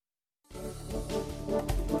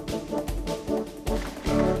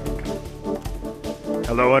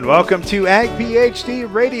Hello and welcome to Ag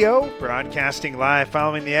PhD Radio, broadcasting live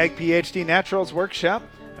following the Ag PhD Naturals Workshop.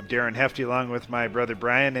 I'm Darren Hefty along with my brother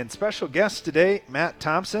Brian and special guest today, Matt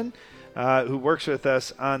Thompson, who works with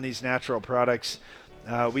us on these natural products.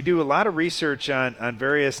 We do a lot of research on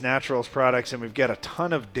various naturals products, and we've got a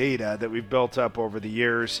ton of data that we've built up over the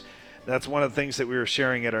years. That's one of the things that we were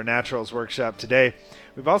sharing at our Naturals Workshop today.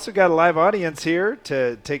 We've also got a live audience here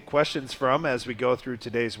to take questions from as we go through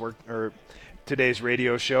today's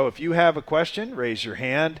radio show. If you have a question, raise your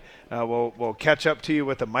hand. We'll catch up to you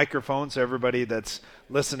with a microphone so everybody that's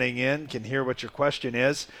listening in can hear what your question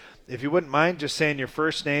is. If you wouldn't mind just saying your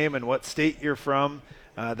first name and what state you're from,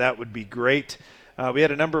 that would be great. We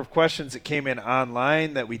had a number of questions that came in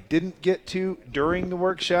online that we didn't get to during the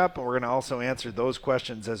workshop, and we're going to also answer those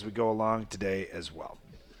questions as we go along today as well.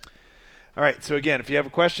 All right, so again, if you have a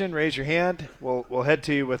question, raise your hand. We'll head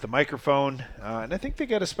to you with a microphone, and I think they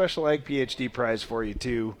got a special Ag PhD prize for you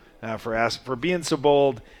too for being so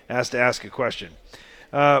bold as to ask a question.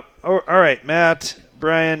 All right, Matt,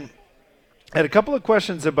 Brian, had a couple of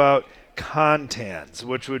questions about Contans,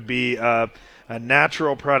 which would be a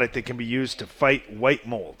natural product that can be used to fight white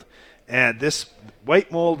mold. And this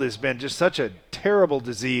white mold has been just such a terrible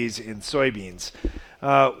disease in soybeans.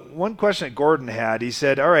 One question that Gordon had, he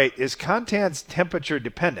said, all right, is Contans temperature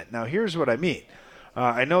dependent? Now, here's what I mean.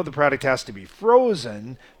 I know the product has to be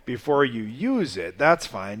frozen before you use it. That's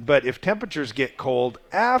fine. But if temperatures get cold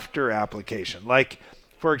after application, like,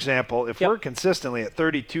 for example, if we're consistently at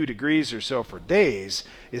 32 degrees or so for days,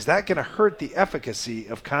 is that going to hurt the efficacy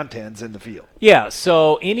of Contans in the field? Yeah,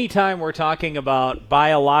 so anytime we're talking about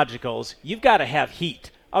biologicals, you've got to have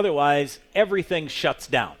heat. Otherwise, everything shuts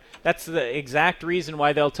down. That's the exact reason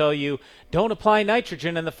why they'll tell you don't apply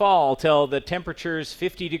nitrogen in the fall till the temperature's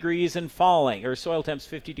 50 degrees and falling, or soil temp's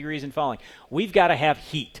 50 degrees and falling. We've got to have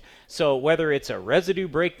heat. So whether it's a residue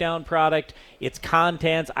breakdown product, it's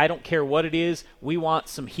Contans, I don't care what it is, we want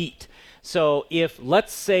some heat. So if,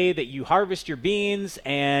 let's say that you harvest your beans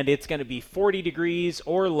and it's going to be 40 degrees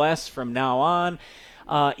or less from now on,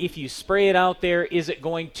 if you spray it out there, is it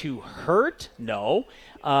going to hurt? No.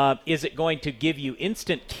 Is it going to give you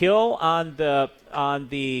instant kill on the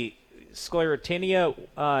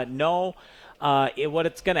Sclerotinia? No.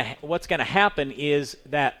 What's going to happen is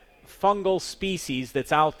that fungal species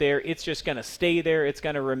that's out there, it's just going to stay there. It's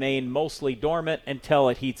going to remain mostly dormant until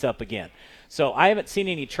it heats up again. So I haven't seen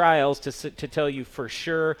any trials to tell you for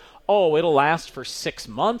sure, it'll last for 6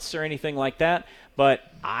 months or anything like that. But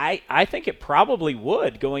I think it probably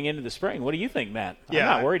would going into the spring. What do you think, Matt? Yeah,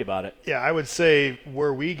 I'm not worried about it. Yeah, I would say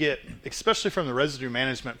where we get, especially from the residue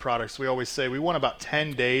management products, we always say we want about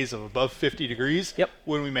 10 days of above 50 degrees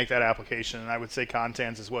when we make that application. And I would say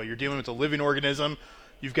Contans as well. You're dealing with a living organism.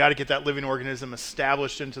 You've got to get that living organism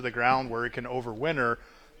established into the ground where it can overwinter,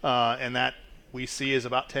 and that we see is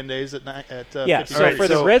about 10 days at 50 so for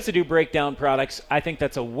the residue breakdown products, I think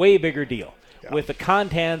that's a way bigger deal. Yeah. With the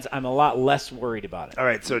Contans, I'm a lot less worried about it. All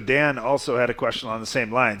right, so Dan also had a question on the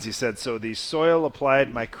same lines. He said, so these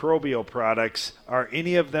soil-applied microbial products, are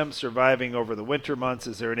any of them surviving over the winter months?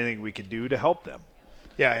 Is there anything we can do to help them?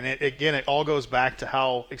 Yeah, and it all goes back to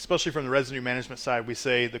how, especially from the residue management side, we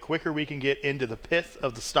say the quicker we can get into the pith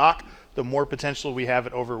of the stock, the more potential we have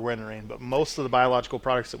at overwintering. But most of the biological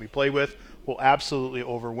products that we play with will absolutely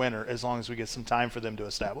overwinter as long as we get some time for them to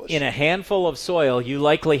establish. In a handful of soil, you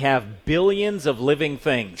likely have billions of living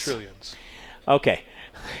things. Trillions. Okay.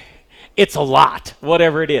 It's a lot,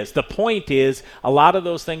 whatever it is. The point is, a lot of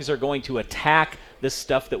those things are going to attack the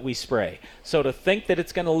stuff that we spray. So to think that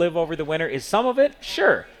it's going to live over the winter, is some of it?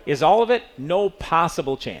 Sure. Is all of it? No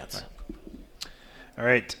possible chance. All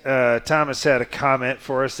right. Thomas had a comment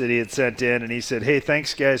for us that he had sent in, and he said, hey,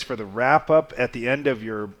 thanks, guys, for the wrap-up at the end of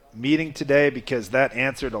your meeting today, because that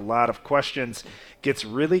answered a lot of questions. Gets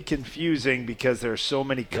really confusing because there are so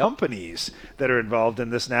many companies that are involved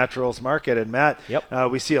in this naturals market. And Matt,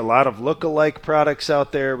 we see a lot of look-alike products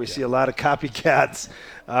out there. We see a lot of copycats.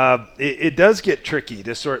 It does get tricky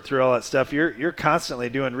to sort through all that stuff. You're constantly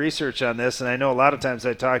doing research on this, and I know a lot of times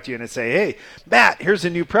I talk to you and I say, hey, Matt, here's a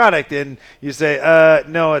new product. And you say,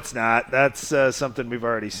 no, it's not. That's something we've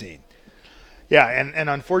already seen. Yeah, and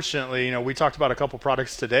unfortunately, we talked about a couple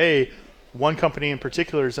products today. One company in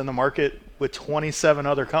particular is in the market with 27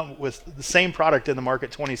 other with the same product in the market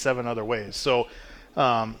 27 other ways. So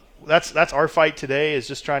that's our fight today, is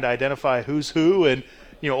just trying to identify who's who. And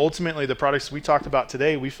ultimately the products we talked about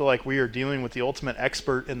today, we feel like we are dealing with the ultimate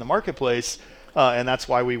expert in the marketplace, and that's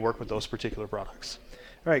why we work with those particular products.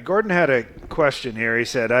 All right, Gordon had a question here. He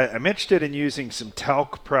said, I'm interested in using some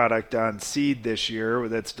talc product on seed this year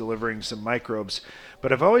that's delivering some microbes,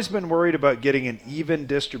 but I've always been worried about getting an even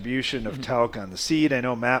distribution of talc on the seed. I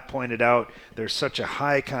know Matt pointed out there's such a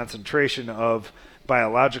high concentration of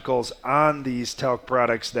biologicals on these talc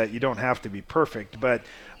products that you don't have to be perfect, but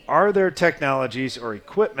are there technologies or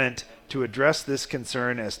equipment to address this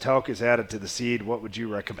concern as talc is added to the seed? What would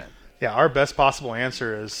you recommend? Yeah, our best possible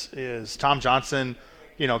answer is Tom Johnson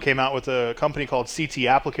came out with a company called CT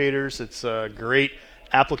Applicators. It's a great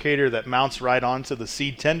applicator that mounts right onto the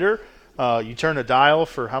seed tender. You turn a dial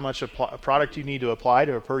for how much product you need to apply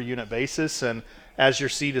to a per unit basis, and as your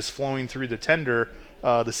seed is flowing through the tender,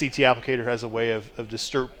 the CT applicator has a way of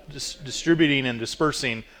distributing and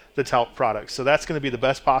dispersing the talc products. So that's going to be the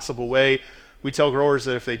best possible way. We tell growers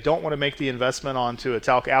that if they don't want to make the investment onto a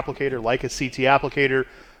talc applicator like a CT applicator,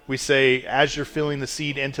 we say as you're filling the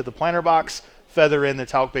seed into the planter box, feather in the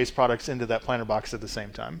talc-based products into that planter box at the same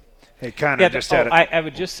time. Hey, Connor, I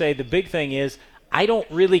would just say the big thing is I don't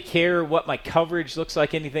really care what my coverage looks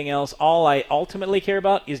like, anything else. All I ultimately care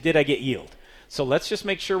about is did I get yield. So let's just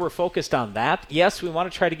make sure we're focused on that. Yes, we want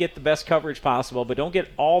to try to get the best coverage possible, but don't get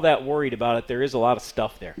all that worried about it. There is a lot of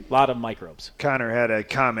stuff there, a lot of microbes. Connor had a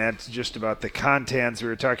comment just about the Contans we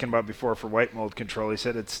were talking about before for white mold control. He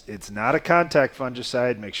said it's not a contact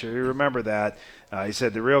fungicide. Make sure you remember that. He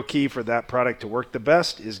said the real key for that product to work the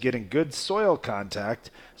best is getting good soil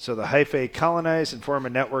contact so the hyphae colonize and form a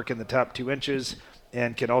network in the top 2 inches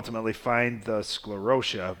and can ultimately find the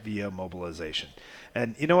sclerotia via mobilization.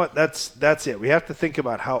 And you know what? That's it. We have to think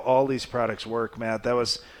about how all these products work, Matt. That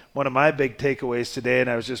was one of my big takeaways today, and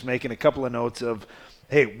I was just making a couple of notes of,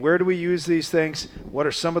 hey, where do we use these things? What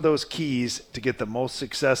are some of those keys to get the most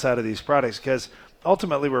success out of these products? Because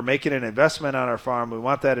ultimately we're making an investment on our farm. We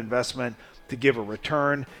want that investment to give a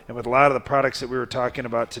return. And with a lot of the products that we were talking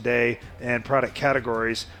about today and product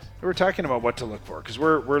categories, we're talking about what to look for, because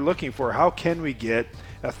we're looking for how can we get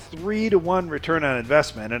a 3-to-1 return on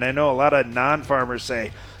investment. And I know a lot of non-farmers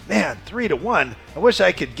say, man, 3-to-1, I wish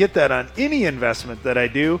I could get that on any investment that I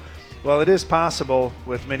do. Well, it is possible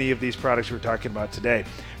with many of these products we're talking about today.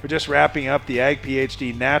 We're just wrapping up the Ag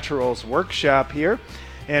PhD Naturals workshop here,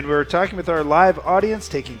 and we're talking with our live audience,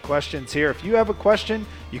 taking questions here. If you have a question,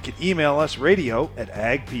 you can email us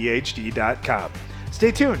radio@agphd.com.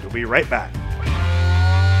 Stay tuned. We'll be right back.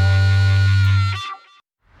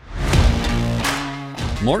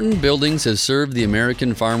 Morton Buildings has served the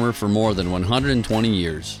American farmer for more than 120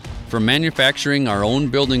 years. From manufacturing our own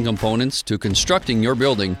building components to constructing your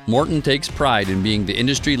building, Morton takes pride in being the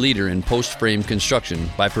industry leader in post-frame construction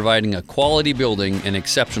by providing a quality building and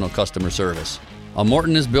exceptional customer service. A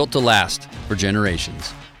Morton is built to last for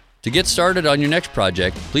generations. To get started on your next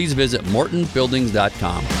project, please visit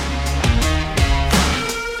mortonbuildings.com.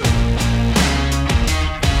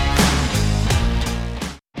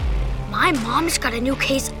 My mom's got a new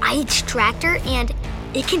Case IH tractor, and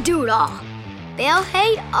it can do it all. Bale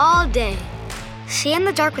hay all day. See in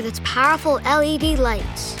the dark with its powerful LED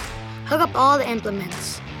lights. Hook up all the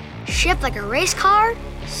implements. Shift like a race car.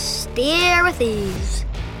 Steer with ease.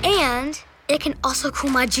 And it can also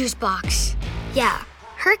cool my juice box. Yeah,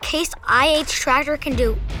 her Case IH tractor can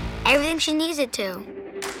do everything she needs it to.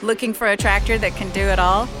 Looking for a tractor that can do it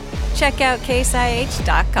all? Check out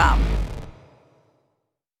caseih.com.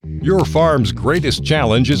 Your farm's greatest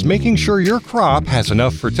challenge is making sure your crop has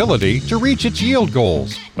enough fertility to reach its yield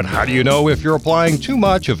goals. But how do you know if you're applying too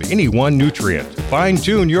much of any one nutrient?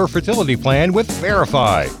 Fine-tune your fertility plan with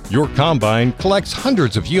Verify. Your combine collects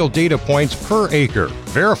hundreds of yield data points per acre.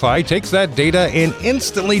 Verify takes that data and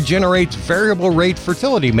instantly generates variable rate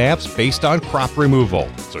fertility maps based on crop removal,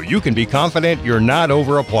 so you can be confident you're not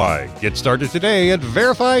over-applying. Get started today at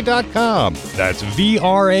verify.com. That's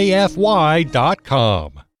VRAFY.com.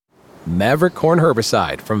 Maverick Corn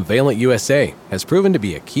Herbicide from Valent USA has proven to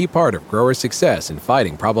be a key part of growers' success in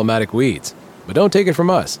fighting problematic weeds. But don't take it from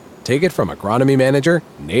us. Take it from Agronomy Manager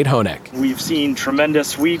Nate Honeck. We've seen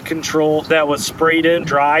tremendous weed control that was sprayed in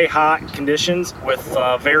dry, hot conditions with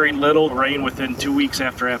very little rain within 2 weeks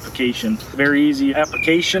after application. Very easy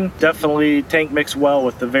application. Definitely tank mix well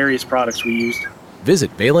with the various products we used. Visit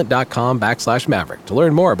valent.com/Maverick to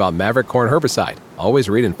learn more about Maverick Corn Herbicide. Always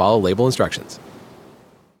read and follow label instructions.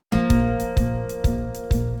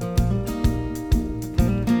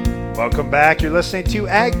 Welcome back. You're listening to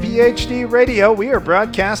Ag PhD Radio. We are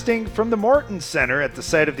broadcasting from the Morton Center at the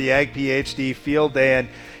site of the Ag PhD Field Day. And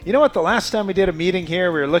you know what? The last time we did a meeting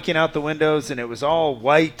here, we were looking out the windows and it was all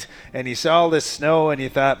white and you saw all this snow and you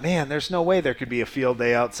thought, man, there's no way there could be a field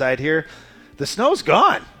day outside here. The snow's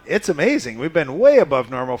gone. It's amazing. We've been way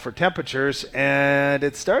above normal for temperatures, and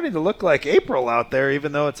it's starting to look like April out there,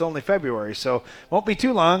 even though it's only February. So won't be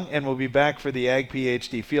too long, and we'll be back for the Ag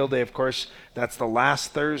PhD Field Day. Of course, that's the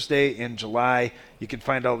last Thursday in July. You can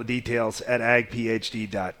find all the details at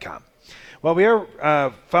agphd.com. Well, we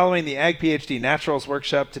are following the Ag PhD Naturals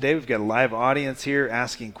Workshop today. We've got a live audience here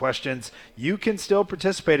asking questions. You can still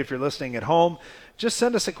participate if you're listening at home. Just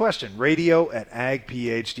send us a question,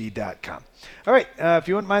 radio@agphd.com. All right, if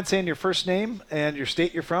you wouldn't mind saying your first name and your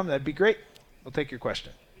state you're from, that'd be great. We'll take your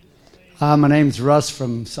question. My name's Russ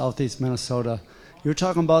from southeast Minnesota. You were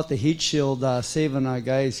talking about the heat shield saving our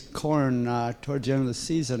guys' corn towards the end of the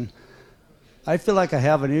season. I feel like I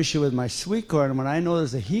have an issue with my sweet corn. When I know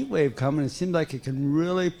there's a heat wave coming, it seems like it can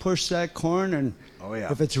really push that corn. And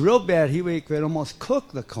if it's a real bad heat wave, it could almost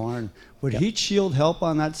cook the corn. Would Heat Shield help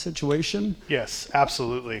on that situation? Yes,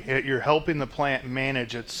 absolutely. You're helping the plant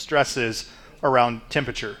manage its stresses around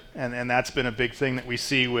temperature. And that's been a big thing that we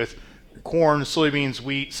see with corn, soybeans,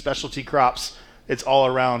 wheat, specialty crops. It's all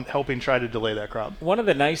around helping try to delay that crop. One of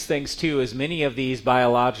the nice things, too, is many of these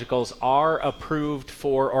biologicals are approved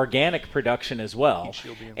for organic production as well.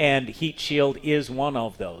 And Heat Shield is one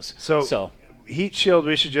of those. So Heat Shield,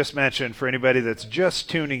 we should just mention for anybody that's just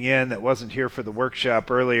tuning in that wasn't here for the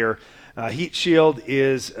workshop earlier, Heat Shield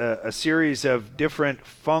is a series of different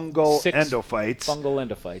fungal endophytes. Fungal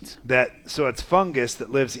endophytes. So it's fungus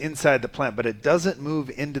that lives inside the plant, but it doesn't move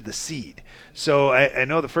into the seed. So I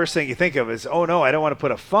know the first thing you think of is, oh no, I don't want to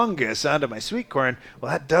put a fungus onto my sweet corn.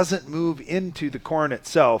 Well, that doesn't move into the corn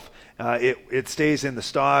itself. It stays in the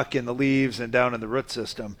stalk, in the leaves, and down in the root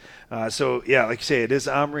system. So yeah, like you say, it is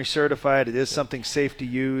OMRI certified. It is something safe to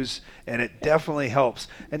use, and it definitely helps.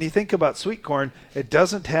 And you think about sweet corn, it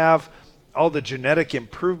doesn't have all the genetic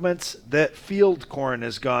improvements that field corn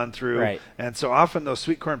has gone through. Right. And so often those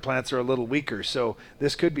sweet corn plants are a little weaker. So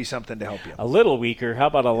this could be something to help you. A little weaker? How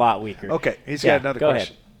about a lot weaker? Okay, he's got another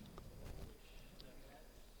question.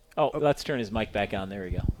 Ahead. Oh, let's turn his mic back on. There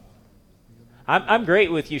we go. I'm great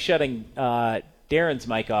with you shutting Darren's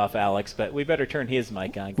mic off, Alex, but we better turn his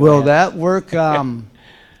mic on. Will that work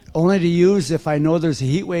only to use if I know there's a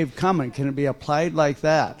heat wave coming? Can it be applied like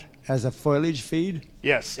that as a foliage feed?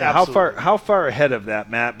 Yes, absolutely. How far ahead of that,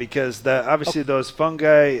 Matt? Because obviously those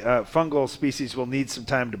fungal species will need some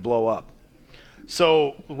time to blow up.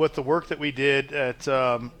 So with the work that we did at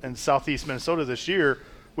in southeast Minnesota this year,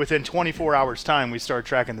 within 24 hours time, we started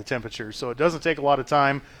tracking the temperature. So it doesn't take a lot of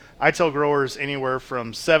time. I tell growers anywhere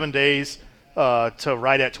from 7 days to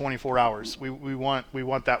right at 24 hours. We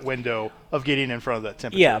want that window of getting in front of that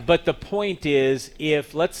temperature. Yeah, but the point is,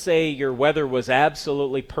 if let's say your weather was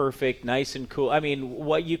absolutely perfect, nice and cool, I mean,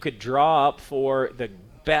 what you could draw up for the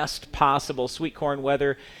best possible sweet corn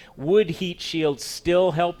weather, would Heat Shield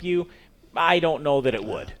still help you? I don't know that it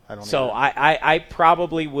would. I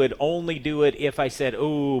probably would only do it if I said,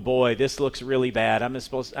 oh boy, this looks really bad. I'm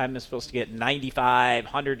supposed to get 95,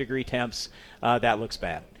 100-degree temps. That looks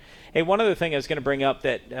bad. Hey, one other thing I was going to bring up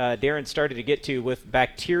that Darren started to get to with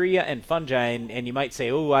bacteria and fungi, and you might say,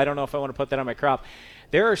 oh, I don't know if I want to put that on my crop.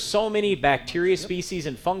 There are so many bacteria species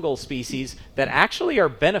and fungal species that actually are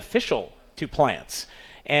beneficial to plants.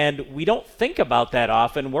 And we don't think about that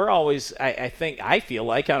often. We're always, I feel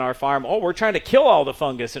like on our farm, we're trying to kill all the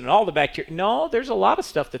fungus and all the bacteria. No, there's a lot of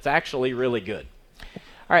stuff that's actually really good.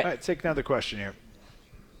 All right, take another question here.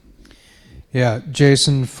 Yeah,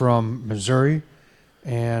 Jason from Missouri.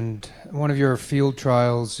 And one of your field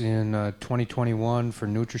trials in 2021 for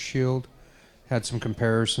NutriShield had some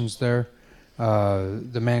comparisons there.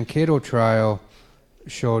 The Mankato trial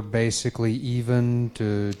showed basically even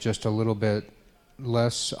to just a little bit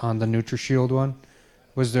less on the NutriShield one.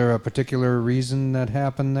 Was there a particular reason that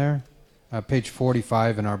happened there? Page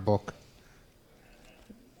 45 in our book.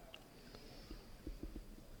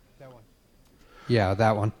 That one. Yeah,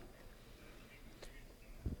 that one.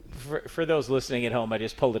 For those listening at home, I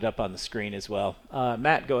just pulled it up on the screen as well.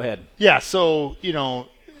 Matt, go ahead. Yeah, so,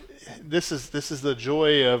 this is the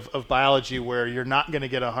joy of biology where you're not going to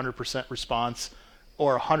get 100% response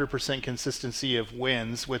or 100% consistency of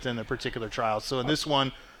wins within a particular trial. So in this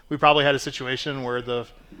one, we probably had a situation where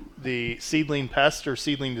the seedling pest or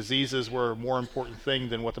seedling diseases were a more important thing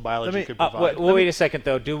than what the biology could provide. Wait a second,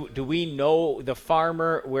 though. Do we know the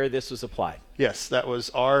farmer where this was applied? Yes, that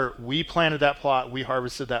was we planted that plot, we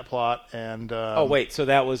harvested that plot, and so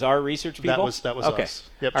that was our research people? That was okay. us.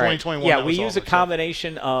 Yep, all 2021. Right. Yeah, we use a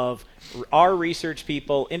combination of our research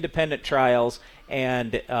people, independent trials,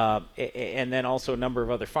 and then also a number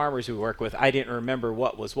of other farmers we work with. I didn't remember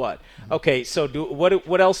what was what. Okay, so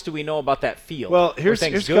what else do we know about that field? Well, were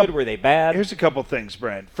things good? Were they bad? Here's a couple things,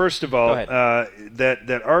 Brian. First of all,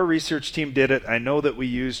 that our research team did it. I know that we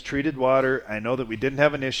used treated water. I know that we didn't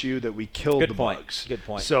have an issue, that we killed the bugs. Good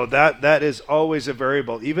point. So that is always a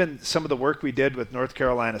variable. Even some of the work we did with North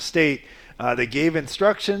Carolina State, they gave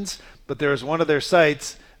instructions, but there was one of their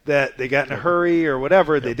sites that they got in a hurry or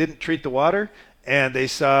whatever. They didn't treat the water, and they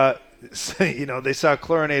saw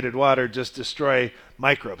chlorinated water just destroy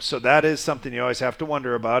microbes. So that is something you always have to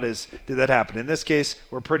wonder about, is did that happen? In this case,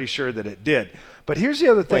 we're pretty sure that it did. But here's the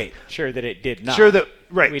other thing. Wait, sure that it did not. Sure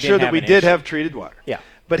that we did have treated water. Yeah.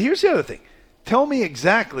 But here's the other thing. Tell me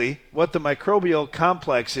exactly what the microbial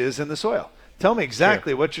complex is in the soil. Tell me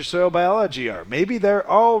exactly what your soil biology are. Maybe they're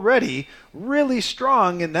already really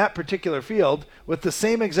strong in that particular field with the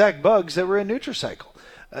same exact bugs that were in Nutricycle.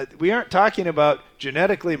 We aren't talking about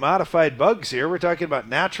genetically modified bugs here. We're talking about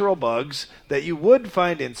natural bugs that you would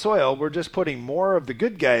find in soil. We're just putting more of the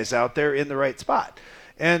good guys out there in the right spot.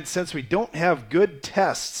 And since we don't have good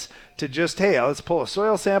tests to just, hey, let's pull a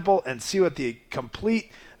soil sample and see what the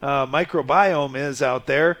complete microbiome is out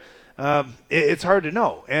there, it's hard to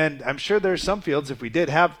know. And I'm sure there's some fields, if we did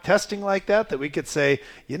have testing like that we could say,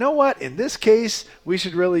 you know what, in this case, we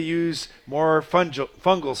should really use more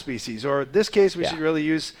fungal species, or in this case, we should really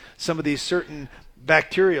use some of these certain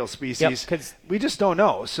bacterial species. We just don't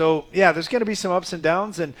know. So, there's going to be some ups and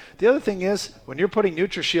downs. And the other thing is, when you're putting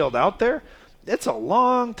NutriShield out there, it's a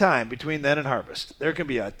long time between then and harvest. There can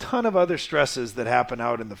be a ton of other stresses that happen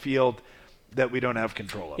out in the field that we don't have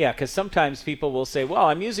control of. Yeah, because sometimes people will say, well,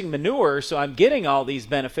 I'm using manure, so I'm getting all these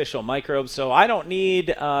beneficial microbes, so I don't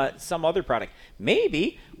need some other product.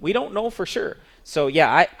 Maybe. We don't know for sure. So,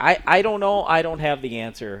 I don't know. I don't have the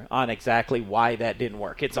answer on exactly why that didn't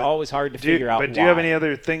work. It's always hard to figure out why. But do you have any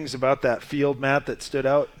other things about that field, Matt, that stood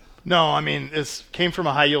out? No, I mean, it came from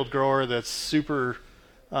a high-yield grower that's super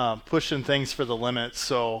pushing things for the limits.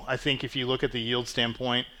 So I think if you look at the yield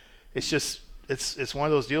standpoint, it's just it's one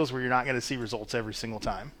of those deals where you're not going to see results every single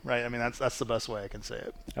time, right? I mean, that's the best way I can say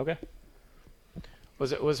it. Okay.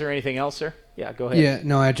 Was there anything else, sir? Yeah, go ahead. Yeah,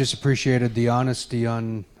 no, I just appreciated the honesty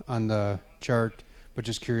on the chart, but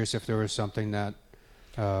just curious if there was something that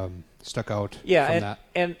stuck out from that.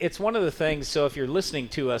 And it's one of the things, so if you're listening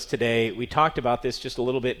to us today, we talked about this just a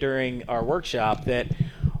little bit during our workshop, that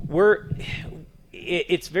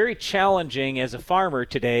it's very challenging as a farmer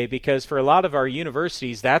today, because for a lot of our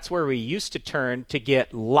universities, that's where we used to turn to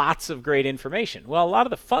get lots of great information. Well, a lot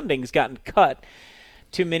of the funding's gotten cut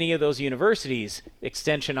to many of those universities,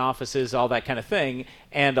 extension offices, all that kind of thing,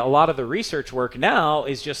 and a lot of the research work now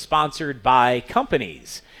is just sponsored by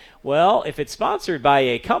companies. Well, if it's sponsored by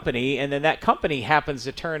a company and then that company happens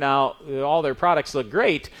to turn out all their products look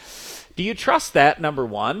great, do you trust that, number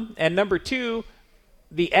one? And number two,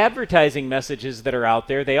 the advertising messages that are out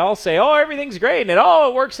there, they all say, oh, everything's great, and it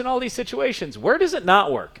works in all these situations. Where does it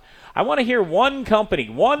not work? I want to hear one company,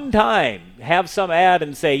 one time, have some ad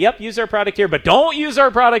and say, yep, use our product here, but don't use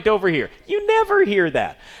our product over here. You never hear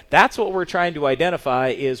that. That's what we're trying to identify,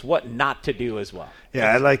 is what not to do as well.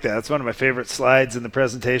 Yeah, I like that. That's one of my favorite slides in the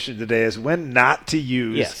presentation today, is when not to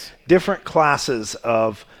use different classes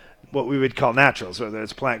of what we would call naturals, whether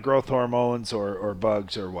it's plant growth hormones or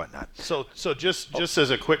bugs or whatnot. So just as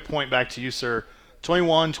a quick point back to you, sir,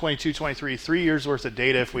 21, 22, 23, 3 years worth of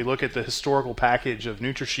data. If we look at the historical package of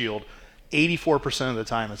NutriShield, 84% of the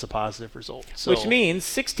time it's a positive result. So, which means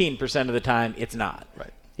 16% of the time it's not.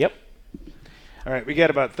 Right. Yep. All right, we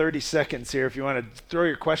got about 30 seconds here. If you want to throw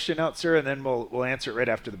your question out, sir, and then we'll answer it right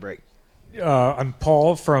after the break. I'm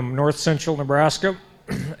Paul from North Central Nebraska,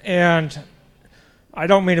 and I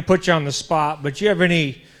don't mean to put you on the spot, but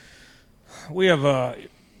we have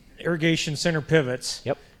irrigation center pivots.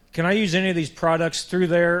 Yep. Can I use any of these products through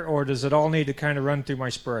there, or does it all need to kind of run through my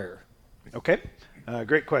sprayer? Okay.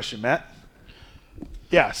 Great question, Matt.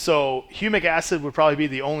 Yeah, so humic acid would probably be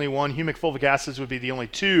the only one. Humic fulvic acids would be the only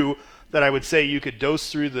two that I would say you could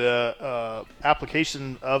dose through the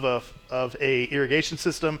application of a irrigation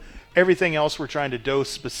system. Everything else we're trying to dose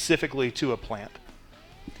specifically to a plant.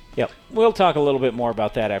 Yep. We'll talk a little bit more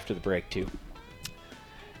about that after the break, too.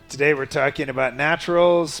 Today we're talking about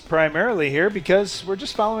naturals primarily here because we're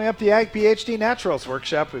just following up the Ag PhD Naturals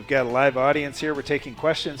Workshop. We've got a live audience here we're taking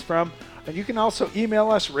questions from, and you can also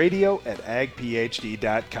email us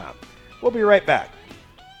radio@agphd.com. We'll be right back.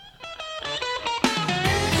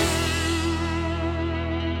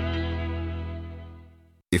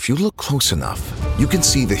 If you look close enough, you can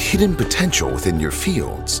see the hidden potential within your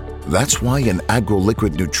fields. That's why an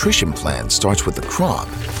AgroLiquid nutrition plan starts with the crop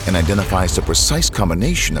and identifies the precise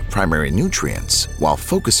combination of primary nutrients while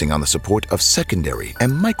focusing on the support of secondary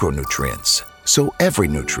and micronutrients. So every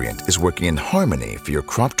nutrient is working in harmony for your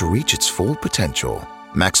crop to reach its full potential,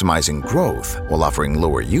 maximizing growth while offering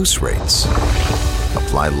lower use rates.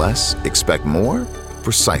 Apply less, expect more?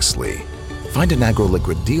 Precisely. Find an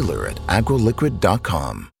AgroLiquid dealer at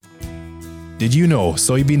agroliquid.com. Did you know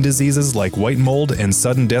soybean diseases like white mold and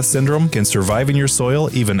sudden death syndrome can survive in your soil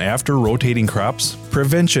even after rotating crops?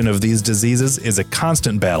 Prevention of these diseases is a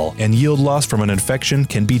constant battle, and yield loss from an infection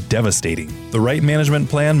can be devastating. The right management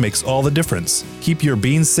plan makes all the difference. Keep your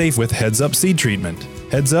beans safe with Heads Up seed treatment.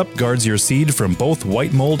 Heads Up guards your seed from both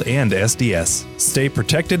white mold and SDS. Stay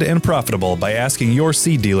protected and profitable by asking your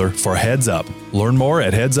seed dealer for Heads Up. Learn more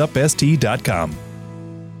at headsupst.com.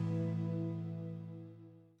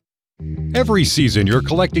 Every season, you're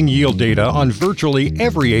collecting yield data on virtually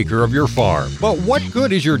every acre of your farm. But what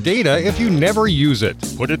good is your data if you never use it?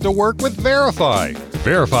 Put it to work with Verify.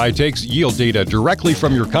 Verify takes yield data directly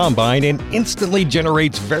from your combine and instantly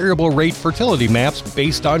generates variable rate fertility maps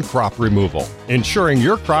based on crop removal, ensuring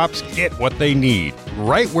your crops get what they need,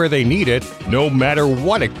 right where they need it, no matter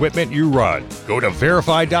what equipment you run. Go to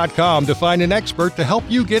Verify.com to find an expert to help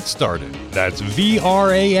you get started. That's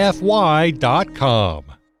VRAFY.com.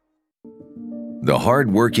 The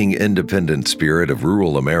hard-working, independent spirit of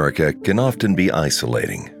rural America can often be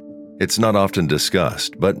isolating. It's not often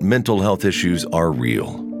discussed, but mental health issues are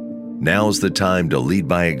real. Now's the time to lead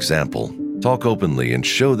by example, talk openly, and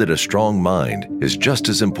show that a strong mind is just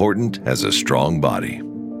as important as a strong body.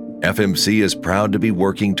 FMC is proud to be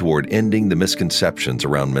working toward ending the misconceptions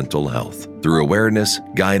around mental health through awareness,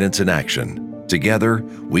 guidance, and action. Together,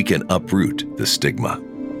 we can uproot the stigma.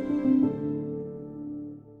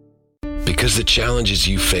 Because the challenges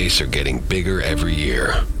you face are getting bigger every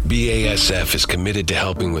year, BASF is committed to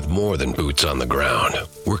helping with more than boots on the ground.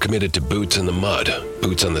 We're committed to boots in the mud,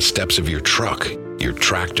 boots on the steps of your truck, your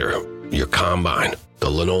tractor, your combine, the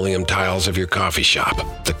linoleum tiles of your coffee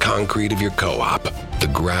shop, the concrete of your co-op, the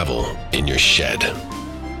gravel in your shed.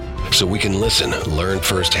 So we can listen, learn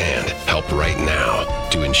firsthand, help right now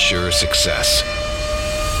to ensure success.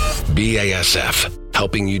 BASF,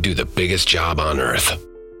 helping you do the biggest job on earth.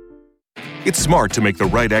 It's smart to make the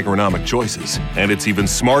right agronomic choices, and it's even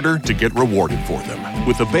smarter to get rewarded for them.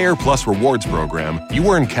 With the Bayer Plus Rewards program,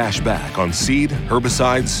 you earn cash back on seed,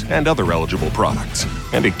 herbicides, and other eligible products.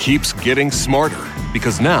 And it keeps getting smarter,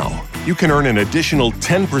 because now you can earn an additional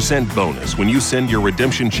 10% bonus when you send your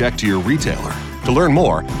redemption check to your retailer. To learn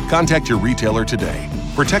more, contact your retailer today.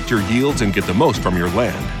 Protect your yields and get the most from your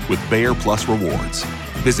land with Bayer Plus Rewards.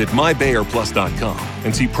 Visit mybayerplus.com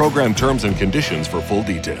and see program terms and conditions for full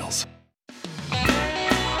details.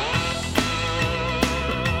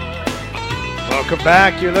 Welcome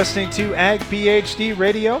back. You're listening to Ag PhD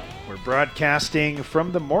Radio. We're broadcasting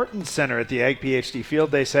from the Morton Center at the Ag PhD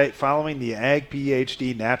Field Day site following the Ag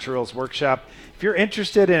PhD Naturals Workshop. If you're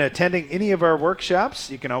interested in attending any of our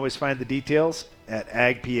workshops, you can always find the details at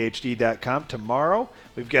agphd.com. Tomorrow,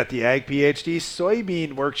 we've got the Ag PhD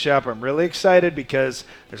Soybean Workshop. I'm really excited because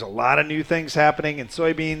there's a lot of new things happening in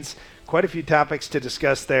soybeans, quite a few topics to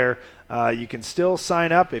discuss there. You can still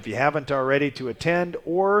sign up if you haven't already to attend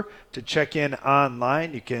or to check in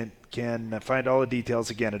online. You can find all the details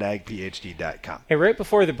again at agphd.com. Hey, right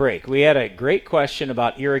before the break, we had a great question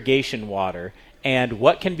about irrigation water and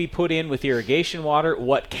what can be put in with irrigation water,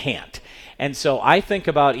 what can't. And so I think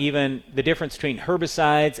about even the difference between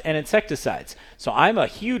herbicides and insecticides. So I'm a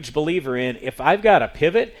huge believer in if I've got a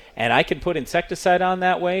pivot and I can put insecticide on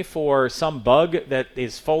that way for some bug that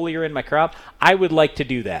is foliar in my crop, I would like to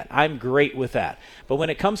do that. I'm great with that. But when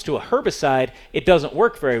it comes to a herbicide, it doesn't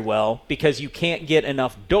work very well because you can't get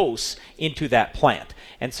enough dose into that plant.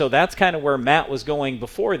 And so that's kind of where Matt was going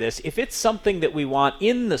before this. If it's something that we want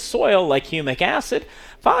in the soil like humic acid,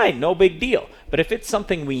 fine, no big deal. But if it's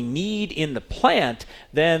something we need in the plant,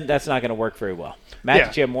 then that's not going to work very well. Matt,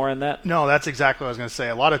 did you have more on that? No, that's exactly what I was going to say.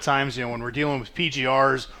 A lot of times, when we're dealing with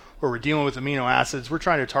PGRs or we're dealing with amino acids, we're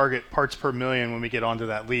trying to target parts per million when we get onto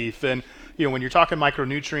that leaf. And when you're talking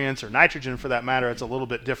micronutrients or nitrogen for that matter, it's a little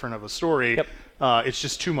bit different of a story. Yep. It's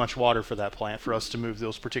just too much water for that plant for us to move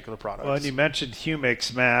those particular products. Well, and you mentioned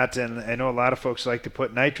humics, Matt, and I know a lot of folks like to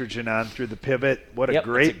put nitrogen on through the pivot. What a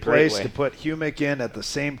great place to put humic in at the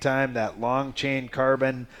same time. That long chain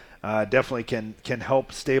carbon definitely can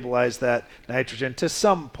help stabilize that nitrogen to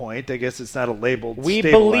some point. I guess it's not a labeled We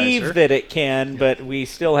stabilizer. believe that it can, but we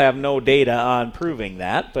still have no data on proving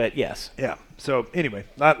that, but yes. Yeah. So anyway,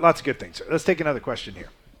 lots of good things. Let's take another question here.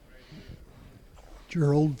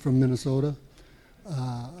 Gerald from Minnesota.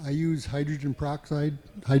 I use hydrogen peroxide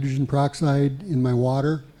in my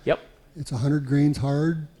water. Yep. It's 100 grains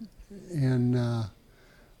hard, and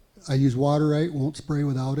I use Water-Right, won't spray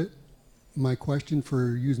without it. My question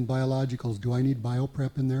for using biologicals, do I need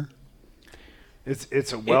BioPrep in there?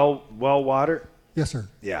 It's a well water? Yes, sir.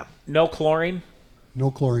 Yeah. No chlorine?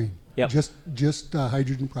 No chlorine. Yep. Just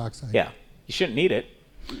hydrogen peroxide. Yeah. You shouldn't need it.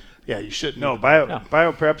 Yeah, you shouldn't. No,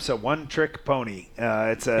 BioPrep's a one-trick pony.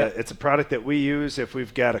 It's a product that we use if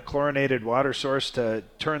we've got a chlorinated water source to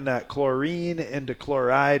turn that chlorine into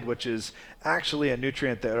chloride, which is actually a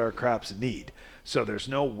nutrient that our crops need. So there's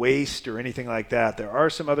no waste or anything like that. There are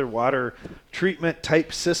some other water treatment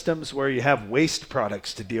type systems where you have waste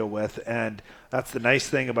products to deal with, and that's the nice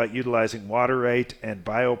thing about utilizing Water-Right and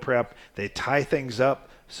BioPrep. They tie things up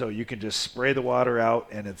so you can just spray the water out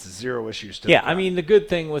and it's zero issues to Yeah, I mean, the good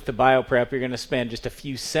thing with the BioPrep, you're going to spend just a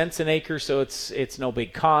few cents an acre, so it's no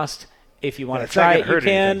big cost. If you want to try it, you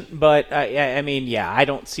can. Anything. But, I mean, yeah, I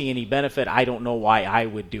don't see any benefit. I don't know why I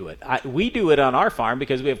would do it. We do it on our farm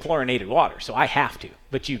because we have chlorinated water, so I have to,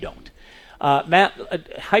 but you don't. Matt,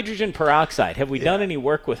 hydrogen peroxide. Have we done any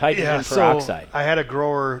work with hydrogen peroxide? So I had a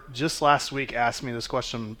grower just last week ask me this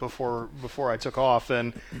question before I took off,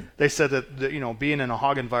 and they said that being in a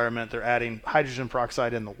hog environment, they're adding hydrogen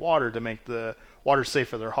peroxide in the water to make the water safe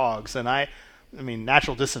for their hogs. And I mean,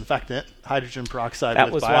 natural disinfectant, hydrogen peroxide that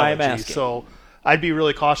with was biology. Why I'm asking. So I'd be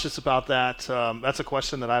really cautious about that. That's a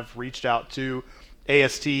question that I've reached out to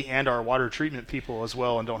AST and our water treatment people as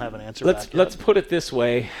well and don't have an answer back yet. Let's put it this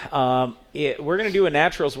way. We're going to do a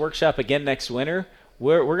naturals workshop again next winter.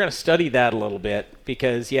 We're going to study that a little bit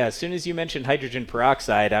because, as soon as you mentioned hydrogen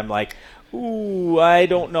peroxide, I'm like, ooh, I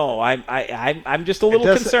don't know. I'm just a little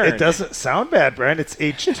concerned. It doesn't sound bad, Brian. It's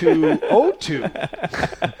H2O2.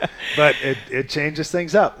 But it changes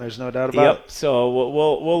things up. There's no doubt about it. So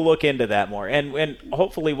we'll look into that more. And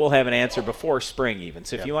hopefully we'll have an answer before spring even.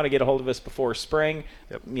 So if you want to get a hold of us before spring,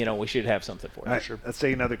 we should have something for you. All right, sure. Let's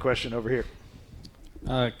take another question over here.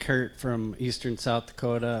 Kurt from eastern South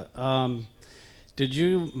Dakota. Did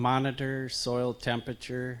you monitor soil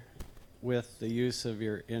temperature with the use of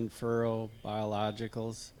your in-furrow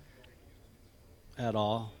biologicals at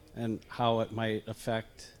all, and how it might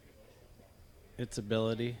affect its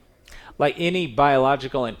ability? Like any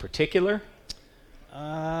biological in particular?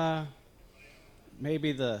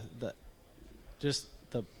 Maybe the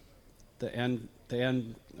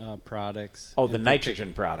end products. Oh, the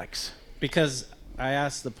nitrogen products. Because I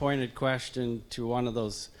asked the pointed question to one of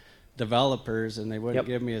those developers, and they wouldn't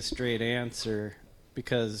give me a straight answer.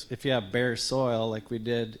 Because if you have bare soil like we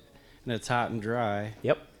did and it's hot and dry,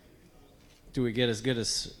 do we get as good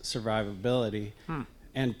as survivability?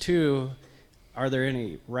 And two, are there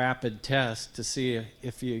any rapid tests to see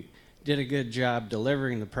if you did a good job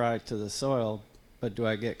delivering the product to the soil, but do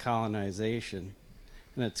I get colonization?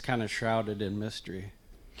 And it's kind of shrouded in mystery.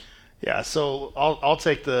 Yeah, so I'll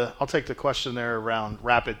take the question there around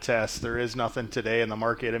rapid tests. There is nothing today in the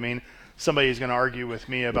market. I mean, somebody's going to argue with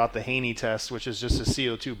me about the Haney test, which is just a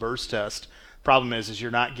CO2 burst test. Problem is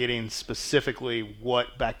you're not getting specifically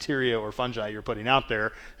what bacteria or fungi you're putting out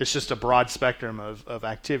there. It's just a broad spectrum of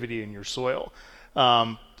activity in your soil.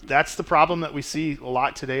 That's the problem that we see a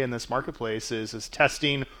lot today in this marketplace is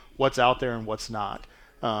testing what's out there and what's not.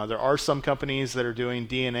 There are some companies that are doing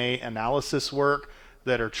DNA analysis work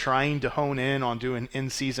that are trying to hone in on doing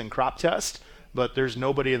in-season crop test. But there's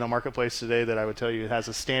nobody in the marketplace today that I would tell you has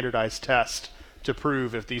a standardized test to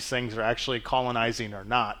prove if these things are actually colonizing or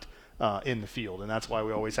not in the field. And that's why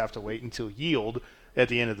we always have to wait until yield at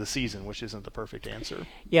the end of the season, which isn't the perfect answer.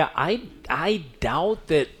 Yeah, I doubt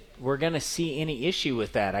that we're going to see any issue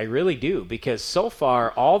with that. I really do, because so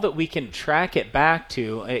far all that we can track it back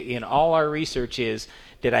to in all our research is,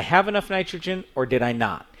 did I have enough nitrogen or did I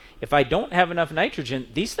not? If I don't have enough nitrogen,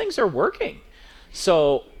 these things are working.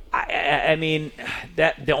 So I mean,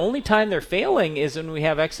 that the only time they're failing is when we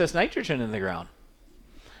have excess nitrogen in the ground.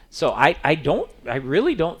 So I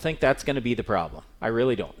really don't think that's going to be the problem. I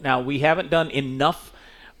really don't. Now, we haven't done enough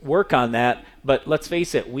work on that, but let's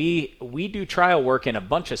face it, we do trial work in a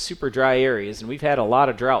bunch of super dry areas, and we've had a lot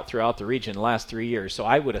of drought throughout the region the last 3 years. So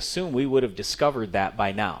I would assume we would have discovered that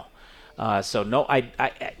by now. So no,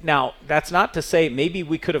 now that's not to say maybe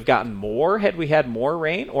we could have gotten more had we had more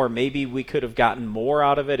rain, or maybe we could have gotten more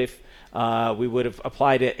out of it if we would have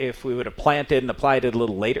applied it, if we would have planted and applied it a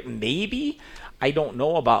little later. Maybe. I don't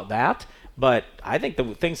know about that, but I think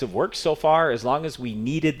the things have worked so far as long as we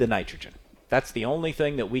needed the nitrogen. That's the only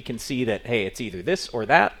thing that we can see that, hey, it's either this or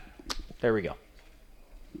that. There we go. All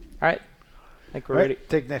right. I think we're ready.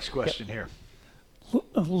 Take next question here.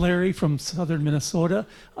 Larry from southern Minnesota.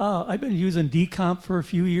 I've been using Decomp for a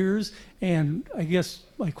few years, and I guess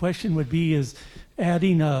my question would be, is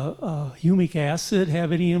adding a humic acid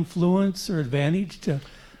have any influence or advantage to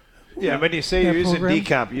when you say you're using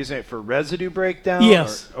Decomp, using it for residue breakdown?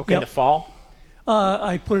 Yes. Okay. In the fall?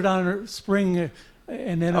 I put it on spring,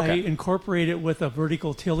 and then I incorporate it with a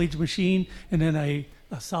vertical tillage machine, and then a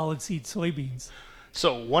solid seed soybeans.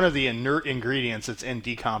 So one of the inert ingredients that's in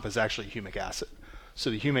Decomp is actually humic acid. So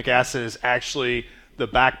the humic acid is actually the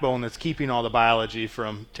backbone that's keeping all the biology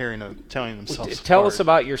from tearing themselves apart. Tell us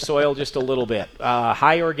about your soil just a little bit.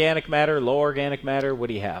 High organic matter, low organic matter, what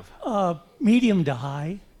do you have? Medium to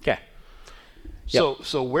high. Okay.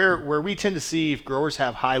 So where we tend to see if growers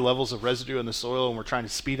have high levels of residue in the soil and we're trying to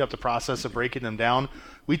speed up the process of breaking them down,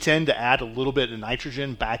 we tend to add a little bit of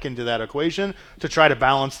nitrogen back into that equation to try to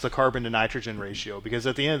balance the carbon to nitrogen ratio. Because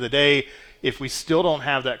at the end of the day, if we still don't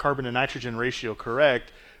have that carbon to nitrogen ratio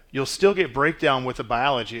correct, you'll still get breakdown with the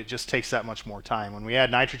biology. It just takes that much more time. When we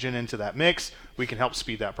add nitrogen into that mix, we can help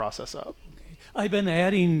speed that process up. I've been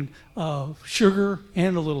adding sugar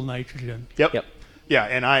and a little nitrogen. Yep. Yeah,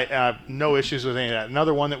 and I have no issues with any of that.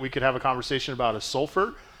 Another one that we could have a conversation about is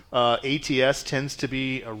sulfur. ATS tends to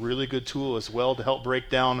be a really good tool as well to help break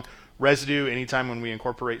down residue. Anytime when we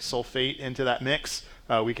incorporate sulfate into that mix,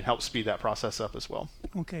 we can help speed that process up as well.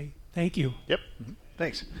 Okay, thank you. Yep.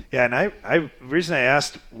 Thanks. Yeah, and the reason I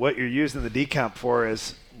asked what you're using the Decomp for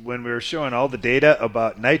is when we were showing all the data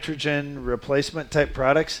about nitrogen replacement type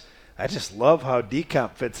products, I just love how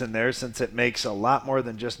Decomp fits in there since it makes a lot more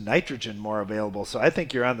than just nitrogen more available. So I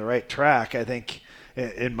think you're on the right track. I think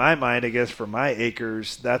in my mind, I guess for my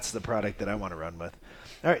acres, that's the product that I want to run with.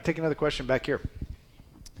 All right, take another question back here.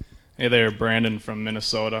 Hey there, Brandon from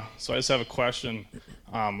Minnesota. So I just have a question.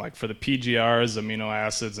 Like for the PGRs, amino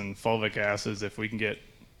acids, and fulvic acids, if we can get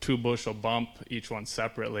 2 bushel bump, each one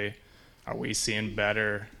separately, are we seeing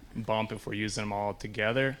better bump if we're using them all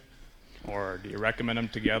together? Or do you recommend them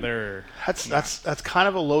together? Or That's kind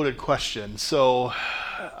of a loaded question. So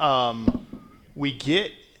we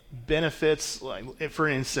get benefits, like for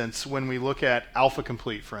instance, when we look at Alpha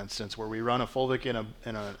Complete, for instance, where we run a fulvic and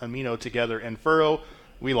an amino together in furrow,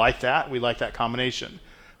 we like that. We like that combination.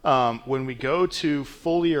 When we go to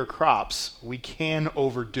foliar crops, we can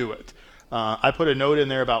overdo it. I put a note in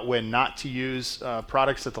there about when not to use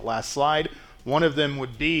products at the last slide. One of them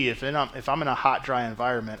would be if I'm in a hot, dry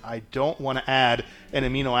environment, I don't want to add an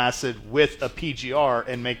amino acid with a PGR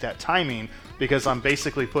and make that timing, because I'm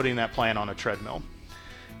basically putting that plant on a treadmill.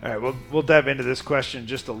 All right, we'll dive into this question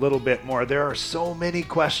just a little bit more. There are so many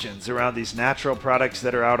questions around these natural products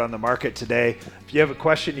that are out on the market today. If you have a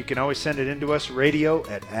question, you can always send it in to us,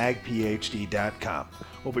 radio@agphd.com.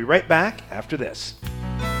 We'll be right back after this.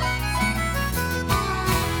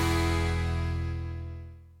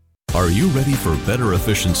 Are you ready for better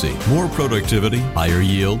efficiency, more productivity, higher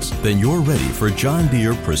yields? Then you're ready for John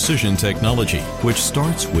Deere Precision Technology, which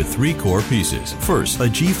starts with 3 core pieces. First, a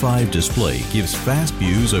G5 display gives fast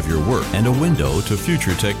views of your work and a window to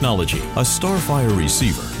future technology. A Starfire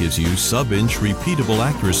receiver gives you sub-inch repeatable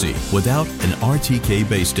accuracy without an RTK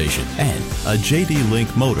base station. And a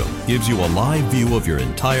JD-Link modem gives you a live view of your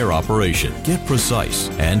entire operation. Get precise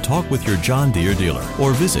and talk with your John Deere dealer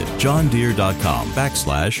or visit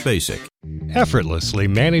johndeere.com/basic. Effortlessly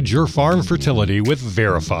manage your farm fertility with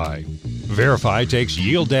Verify. Verify takes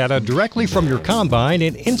yield data directly from your combine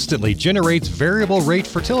and instantly generates variable rate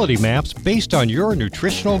fertility maps based on your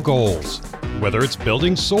nutritional goals. Whether it's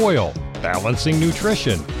building soil, balancing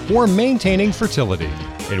nutrition, or maintaining fertility.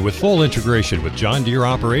 And with full integration with John Deere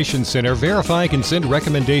Operations Center, Verify can send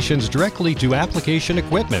recommendations directly to application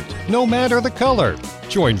equipment, no matter the color.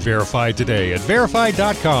 Join Verify today at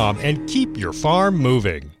verify.com and keep your farm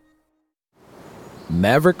moving.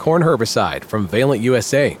 Maverick Corn Herbicide from Valent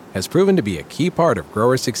USA has proven to be a key part of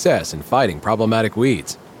growers' success in fighting problematic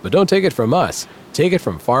weeds. But don't take it from us. Take it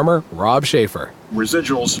from farmer Rob Schaefer.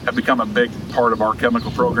 Residuals have become a big part of our chemical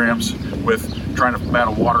programs with trying to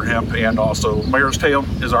battle water hemp, and also mare's tail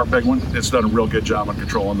is our big one. It's done a real good job on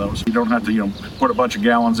controlling those. You don't have to, put a bunch of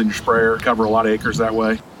gallons in your sprayer, cover a lot of acres that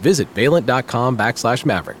way. Visit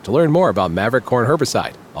valent.com/Maverick to learn more about Maverick Corn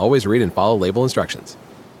Herbicide. Always read and follow label instructions.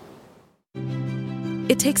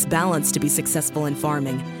 It takes balance to be successful in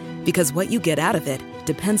farming, because what you get out of it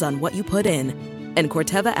depends on what you put in. And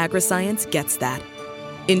Corteva Agriscience gets that.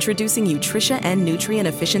 Introducing Utrisha N Nutrient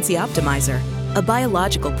Efficiency Optimizer, a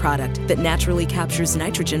biological product that naturally captures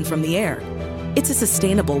nitrogen from the air. It's a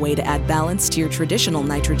sustainable way to add balance to your traditional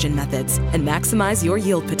nitrogen methods and maximize your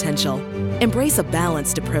yield potential. Embrace a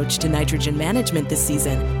balanced approach to nitrogen management this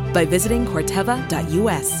season by visiting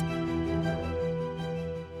Corteva.us.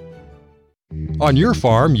 On your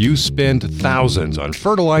farm, you spend thousands on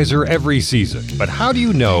fertilizer every season. But how do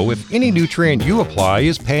you know if any nutrient you apply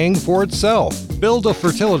is paying for itself? Build a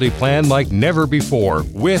fertility plan like never before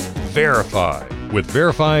with Verify. With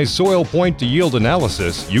Verify's soil point to yield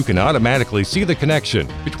analysis, you can automatically see the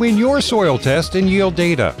connection between your soil test and yield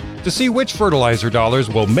data to see which fertilizer dollars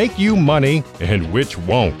will make you money and which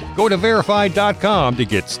won't. Go to verify.com to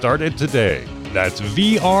get started today. That's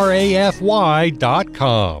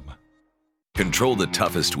VRAFY.com. Control the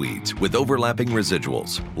toughest weeds with overlapping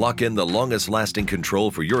residuals. Lock in the longest-lasting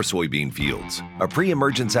control for your soybean fields. A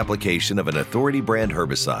pre-emergence application of an Authority brand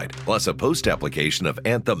herbicide plus a post-application of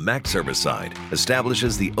Anthem Max herbicide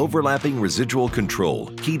establishes the overlapping residual control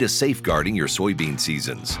key to safeguarding your soybean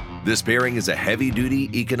seasons. This pairing is a heavy-duty,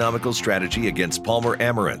 economical strategy against Palmer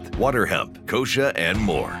amaranth, water hemp, kochia, and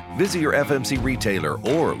more. Visit your FMC retailer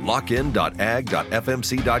or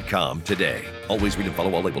lockin.ag.fmc.com today. Always read and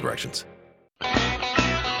follow all label directions.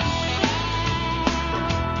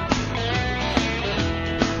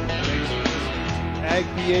 Ag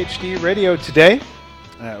PhD Radio today.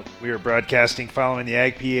 We are broadcasting following the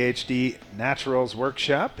Ag PhD Naturals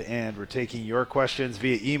Workshop, and we're taking your questions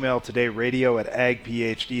via email today,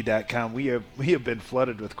 radio@agphd.com. We have been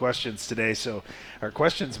flooded with questions today, so our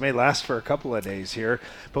questions may last for a couple of days here,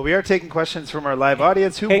 but we are taking questions from our live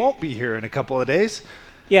audience who won't be here in a couple of days.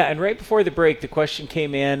 Yeah, and right before the break, the question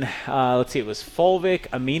came in. Let's see, it was fulvic,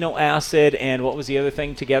 amino acid, and what was the other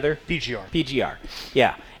thing together? PGR.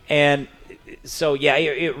 Yeah, and so, yeah,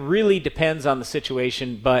 it really depends on the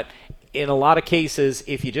situation, but in a lot of cases,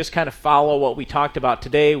 if you just kind of follow what we talked about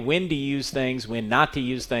today, when to use things, when not to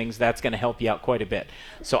use things, that's going to help you out quite a bit.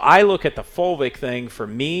 So I look at the fulvic thing for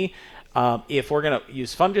me. If we're going to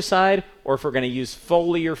use fungicide or if we're going to use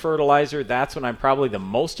foliar fertilizer, that's when I'm probably the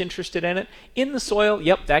most interested in it. In the soil,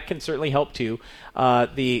 yep, that can certainly help too.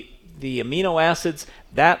 The amino acids,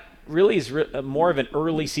 that really is more of an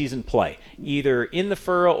early season play, either in the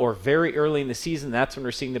furrow or very early in the season. That's when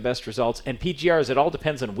we're seeing the best results. And PGRs, it all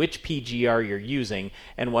depends on which PGR you're using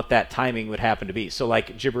and what that timing would happen to be. So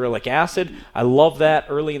like gibberellic acid, I love that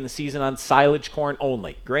early in the season on silage corn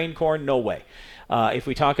only. Grain corn, no way. If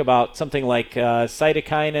we talk about something like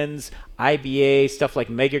cytokinins, IBA, stuff like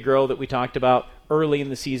Megagrow that we talked about early in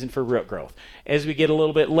the season for root growth. As we get a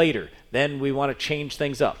little bit later, then we want to change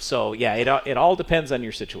things up. So yeah, it all depends on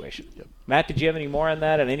your situation. Yep. Matt, did you have any more on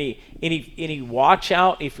that? And any watch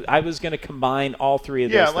out if I was going to combine all three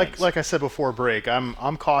of those things? Yeah, like I said before break,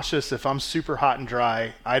 I'm cautious. If I'm super hot and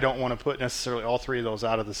dry, I don't want to put necessarily all three of those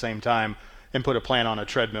out at the same time and put a plant on a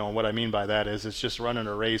treadmill. And what I mean by that is it's just running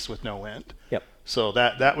a race with no wind. Yep. So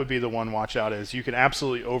that would be the one watch out, is you can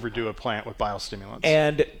absolutely overdo a plant with biostimulants.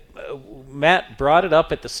 And Matt brought it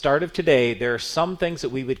up at the start of today. There are some things that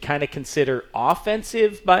we would kind of consider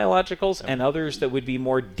offensive biologicals and others that would be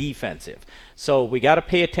more defensive. So we got to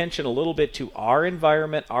pay attention a little bit to our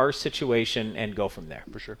environment, our situation, and go from there.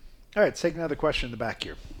 For sure. All right, let's take another question in the back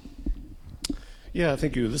here. Yeah,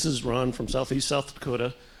 thank you. This is Ron from Southeast South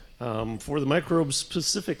Dakota. For the microbes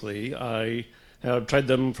specifically, I have tried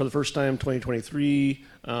them for the first time 2023,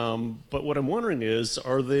 but what I'm wondering is,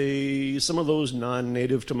 are they some of those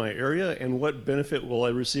non-native to my area, and what benefit will I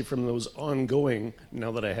receive from those ongoing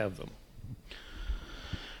now that I have them?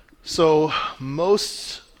 So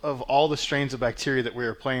most of all the strains of bacteria that we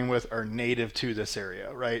are playing with are native to this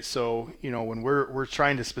area, right? So, when we're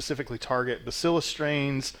trying to specifically target bacillus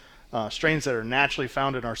strains, strains that are naturally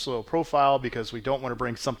found in our soil profile, because we don't want to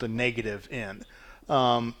bring something negative in.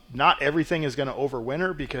 Not everything is going to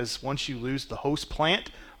overwinter, because once you lose the host plant,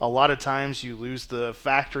 a lot of times you lose the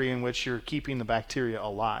factory in which you're keeping the bacteria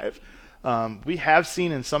alive. We have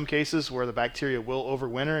seen in some cases where the bacteria will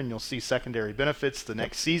overwinter and you'll see secondary benefits the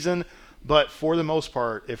next season. But for the most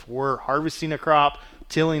part, if we're harvesting a crop,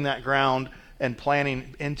 tilling that ground, and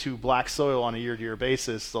planting into black soil on a year-to-year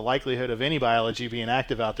basis, the likelihood of any biology being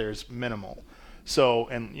active out there is minimal. So,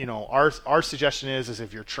 and our suggestion is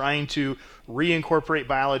if you're trying to reincorporate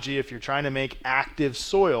biology, if you're trying to make active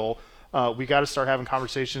soil, we got to start having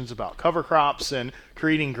conversations about cover crops and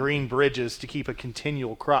creating green bridges to keep a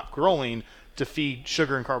continual crop growing to feed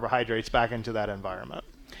sugar and carbohydrates back into that environment.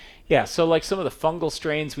 Yeah, so like some of the fungal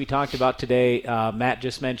strains we talked about today, Matt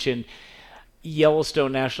just mentioned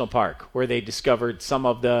Yellowstone National Park, where they discovered some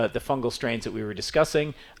of the fungal strains that we were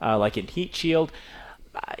discussing, like in Heat Shield.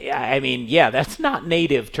 I mean, yeah, that's not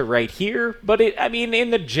native to right here, but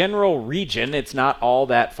in the general region, it's not all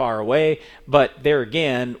that far away. But there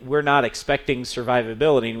again, we're not expecting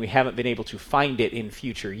survivability, and we haven't been able to find it in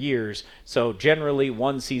future years. So generally,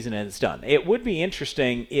 one season and it's done. It would be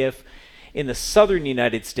interesting if in the southern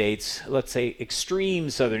United States, let's say extreme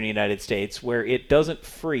southern United States, where it doesn't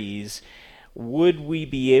freeze, would we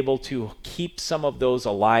be able to keep some of those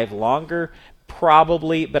alive longer?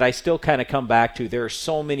 Probably, but I still kind of come back to there are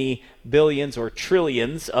so many billions or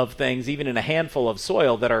trillions of things, even in a handful of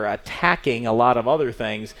soil, that are attacking a lot of other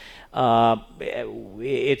things.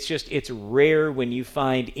 It's rare when you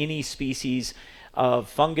find any species of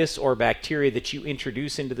fungus or bacteria that you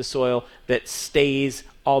introduce into the soil that stays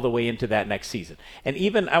all the way into that next season. And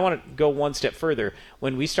even, I want to go one step further,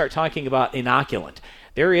 when we start talking about inoculant,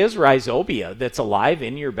 there is rhizobia that's alive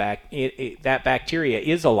in your that bacteria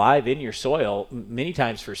is alive in your soil many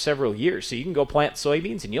times for several years. So you can go plant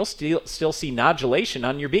soybeans and you'll still see nodulation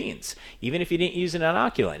on your beans, even if you didn't use an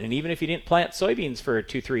inoculant, and even if you didn't plant soybeans for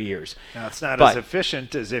 2-3 years. Now, it's not as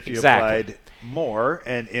efficient as if you applied more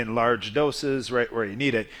and in large doses right where you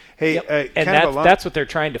need it. Hey, and that's what they're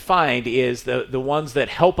trying to find is the ones that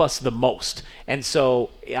help us the most. And so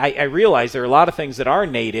I realize there are a lot of things that are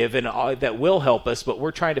native and that will help us, but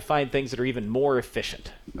we're trying to find things that are even more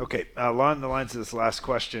efficient. Okay, along the lines of this last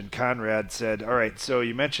question, Conrad said, all right, so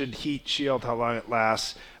you mentioned heat shield, how long it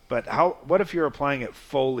lasts, but what if you're applying it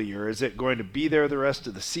foliar? Is it going to be there the rest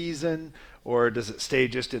of the season, or does it stay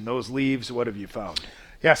just in those leaves? What have you found?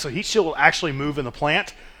 Yeah, so heat shield will actually move in the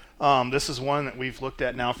plant. This is one that we've looked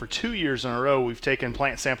at now for 2 years in a row. We've taken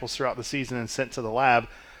plant samples throughout the season and sent to the lab.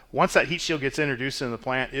 Once that heat shield gets introduced in the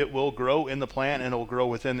plant, it will grow in the plant and it will grow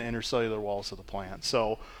within the intercellular walls of the plant.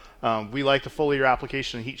 So we like the foliar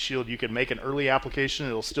application of heat shield. You can make an early application.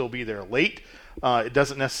 It'll still be there late. It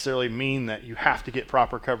doesn't necessarily mean that you have to get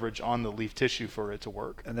proper coverage on the leaf tissue for it to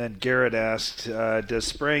work. And then Garrett asked, does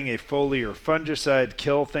spraying a foliar fungicide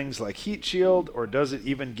kill things like heat shield, or does it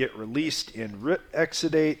even get released in root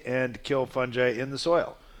exudate and kill fungi in the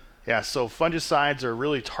soil? Yeah, so fungicides are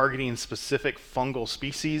really targeting specific fungal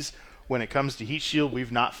species. When it comes to heat shield,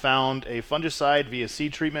 we've not found a fungicide via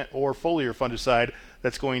seed treatment or foliar fungicide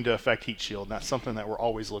that's going to affect heat shield. And that's something that we're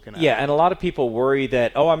always looking at. Yeah, and a lot of people worry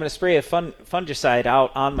that, I'm going to spray a fungicide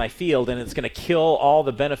out on my field and it's going to kill all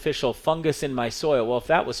the beneficial fungus in my soil. Well, if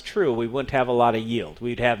that was true, we wouldn't have a lot of yield.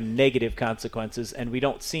 We'd have negative consequences, and we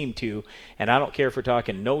don't seem to. And I don't care if we're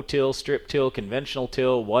talking no-till, strip-till, conventional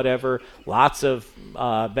till, whatever. Lots of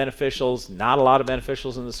beneficials, not a lot of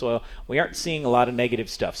beneficials in the soil. We aren't seeing a lot of negative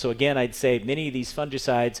stuff. So again, I'd say many of these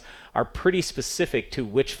fungicides are pretty specific to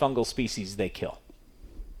which fungal species they kill.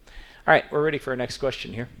 All right, we're ready for our next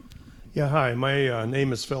question here. Yeah, hi. My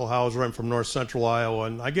name is Phil Hauser. I'm from north central Iowa,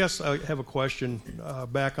 and I guess I have a question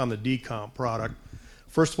back on the decomp product.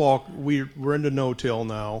 First of all, we're into no-till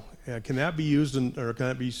now. Can that be used or can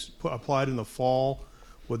that be applied in the fall?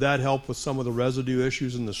 Would that help with some of the residue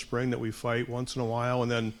issues in the spring that we fight once in a while?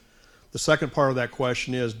 And then the second part of that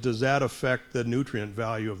question is, does that affect the nutrient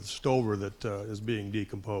value of the stover that is being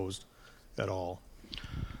decomposed at all?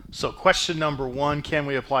 So question number one, can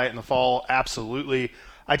we apply it in the fall? Absolutely.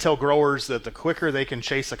 I tell growers that the quicker they can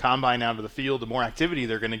chase a combine out of the field, the more activity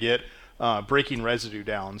they're going to get breaking residue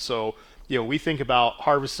down. So, we think about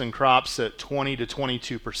harvesting crops at 20 to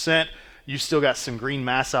 22%. You've still got some green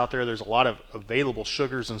mass out there. There's a lot of available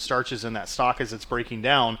sugars and starches in that stock as it's breaking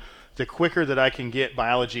down. The quicker that I can get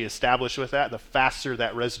biology established with that, the faster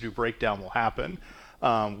that residue breakdown will happen.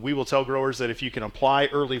 We will tell growers that if you can apply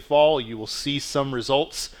early fall, you will see some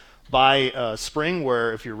results by spring,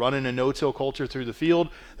 where if you're running a no-till culture through the field,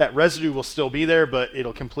 that residue will still be there, but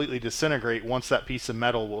it'll completely disintegrate once that piece of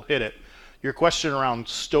metal will hit it. Your question around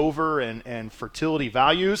stover and fertility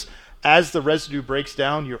values, as the residue breaks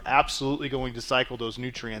down, you're absolutely going to cycle those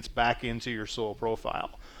nutrients back into your soil profile.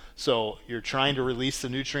 So you're trying to release the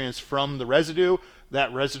nutrients from the residue.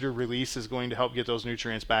 That residue release is going to help get those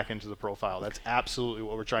nutrients back into the profile. That's absolutely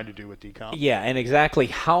what we're trying to do with decomp. Yeah, and exactly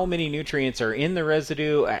how many nutrients are in the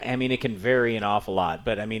residue, I mean, it can vary an awful lot.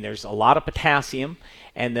 But, I mean, there's a lot of potassium,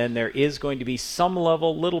 and then there is going to be some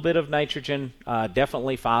little bit of nitrogen,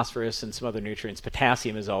 definitely phosphorus and some other nutrients.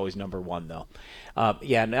 Potassium is always number one, though.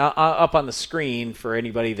 Now up on the screen for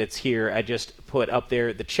anybody that's here, I just put up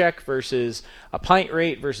there the check versus a pint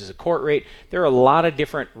rate versus a quart rate. There are a lot of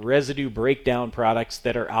different residue breakdown products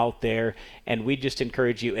that are out there, and we just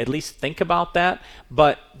encourage you at least think about that.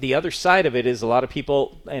 But the other side of it is a lot of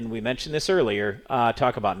people, and we mentioned this earlier,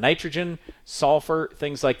 talk about nitrogen, sulfur,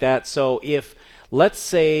 things like that. So if, let's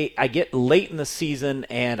say, I get late in the season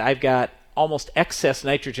and I've got almost excess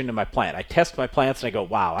nitrogen in my plant. I test my plants and I go,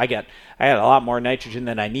 wow, I had a lot more nitrogen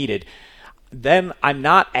than I needed. Then I'm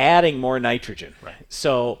not adding more nitrogen. Right.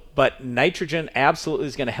 So but nitrogen absolutely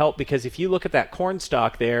is going to help, because if you look at that corn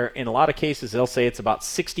stalk there, in a lot of cases they'll say it's about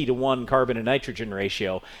 60-to-1 carbon to nitrogen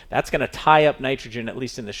ratio. That's going to tie up nitrogen, at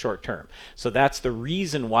least in the short term. So that's the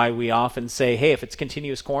reason why we often say, hey, if it's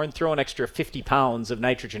continuous corn, throw an extra 50 pounds of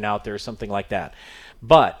nitrogen out there or something like that.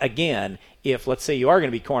 But again, if let's say you are going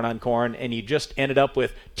to be corn on corn and you just ended up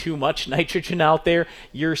with too much nitrogen out there,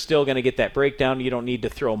 you're still going to get that breakdown. You don't need to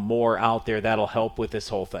throw more out there. That'll help with this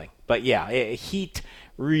whole thing. But yeah, heat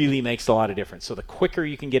really makes a lot of difference. So the quicker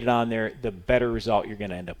you can get it on there, the better result you're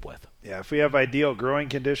going to end up with. Yeah, if we have ideal growing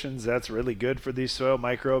conditions, that's really good for these soil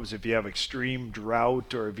microbes. If you have extreme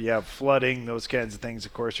drought or if you have flooding, those kinds of things,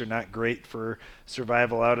 of course, are not great for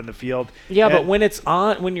survival out in the field. Yeah, but when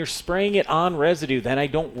you're spraying it on residue, then I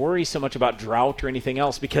don't worry so much about drought or anything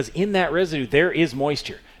else, because in that residue there is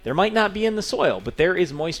moisture. There might not be in the soil, but there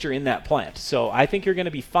is moisture in that plant. So I think you're going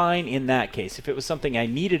to be fine in that case. If it was something I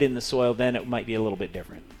needed in the soil, then it might be a little bit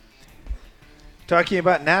different. Talking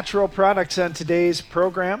about natural products on today's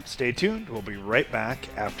program. Stay tuned. We'll be right back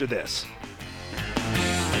after this.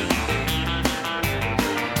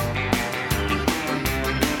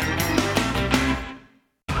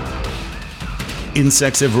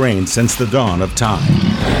 Insects have reigned since the dawn of time,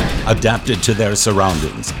 adapted to their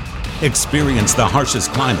surroundings, experienced the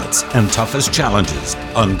harshest climates and toughest challenges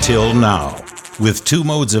until now. With 2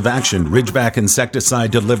 modes of action, Ridgeback insecticide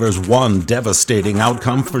delivers one devastating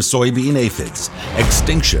outcome for soybean aphids: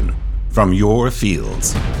 extinction from your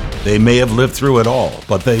fields. They may have lived through it all,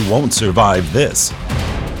 but they won't survive this.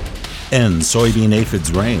 End soybean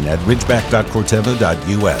aphids reign at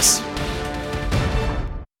ridgeback.corteva.us.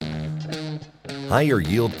 Higher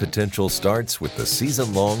yield potential starts with the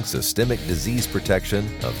season-long systemic disease protection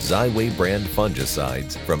of Xyway brand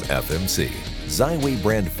fungicides from FMC. Xyway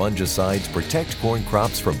brand fungicides protect corn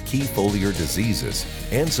crops from key foliar diseases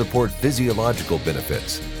and support physiological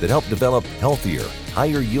benefits that help develop healthier,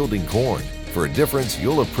 higher-yielding corn for a difference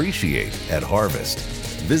you'll appreciate at harvest.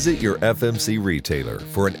 Visit your FMC retailer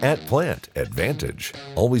for an at-plant advantage.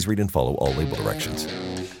 Always read and follow all label directions.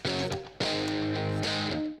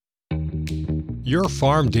 Your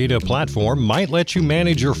farm data platform might let you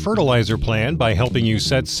manage your fertilizer plan by helping you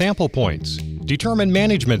set sample points, determine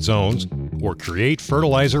management zones, or create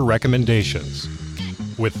fertilizer recommendations.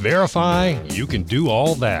 With Verify, you can do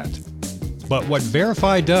all that. But what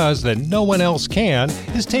Verify does that no one else can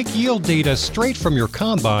is take yield data straight from your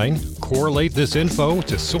combine, correlate this info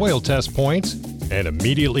to soil test points, and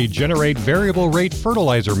immediately generate variable rate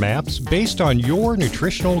fertilizer maps based on your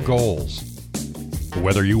nutritional goals.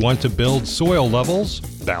 Whether you want to build soil levels,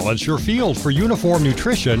 balance your field for uniform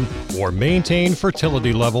nutrition, or maintain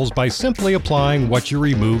fertility levels by simply applying what you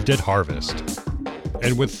removed at harvest.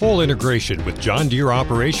 And with full integration with John Deere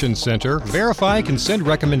Operations Center, Verify can send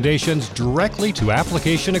recommendations directly to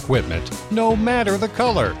application equipment, no matter the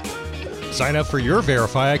color. Sign up for your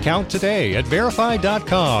Verify account today at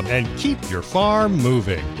verify.com and keep your farm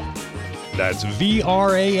moving. That's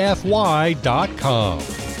VRAFY.com.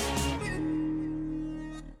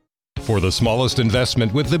 For the smallest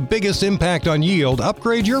investment with the biggest impact on yield,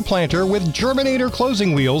 upgrade your planter with Germinator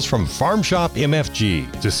closing wheels from Farm Shop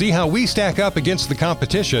MFG. To see how we stack up against the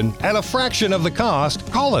competition at a fraction of the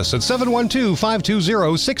cost, call us at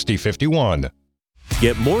 712-520-6051.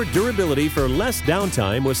 Get more durability for less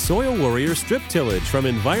downtime with Soil Warrior Strip Tillage from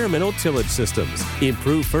Environmental Tillage Systems.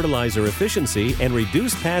 Improve fertilizer efficiency and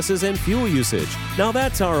reduce passes and fuel usage. Now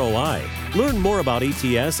that's ROI. Learn more about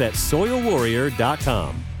ETS at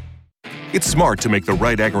soilwarrior.com. It's smart to make the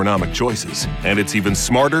right agronomic choices, and it's even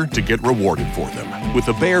smarter to get rewarded for them. With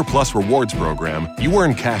the Bayer Plus Rewards program, you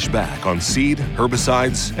earn cash back on seed,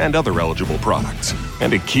 herbicides, and other eligible products.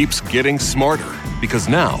 And it keeps getting smarter, because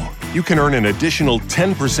now you can earn an additional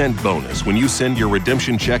 10% bonus when you send your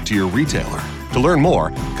redemption check to your retailer. To learn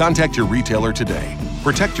more, contact your retailer today.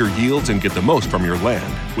 Protect your yields and get the most from your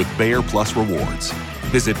land with Bayer Plus Rewards.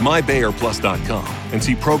 Visit mybayerplus.com and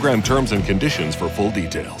see program terms and conditions for full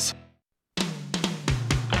details.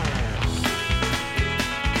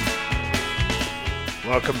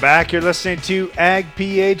 Welcome back. You're listening to Ag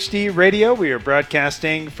PhD Radio. We are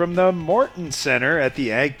broadcasting from the Morton Center at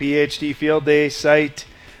the Ag PhD Field Day site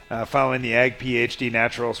following the Ag PhD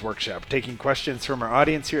Naturals Workshop. Taking questions from our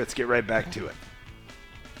audience here. Let's get right back to it.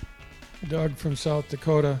 Doug from South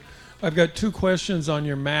Dakota. I've got 2 questions on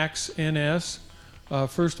your Max NS.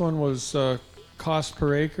 First one was cost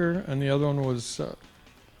per acre, and the other one was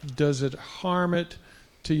does it harm it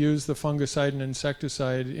to use the fungicide and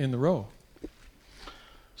insecticide in the row?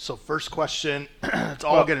 So first question, it's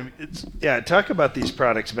all going to be... Yeah, talk about these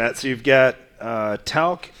products, Matt. So you've got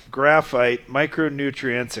talc, graphite,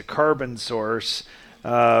 micronutrients, a carbon source.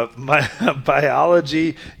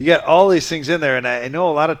 biology. You got all these things in there, and I know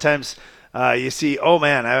a lot of times you see, oh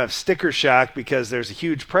man, I have sticker shock because there's a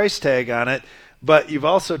huge price tag on it. But you've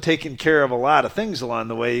also taken care of a lot of things along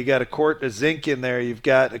the way. You got a quart of zinc in there. You've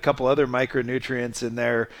got a couple other micronutrients in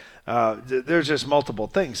there. There's just multiple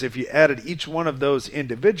things. If you added each one of those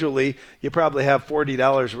individually, you probably have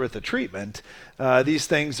 $40 worth of treatment. These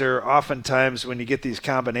things are oftentimes, when you get these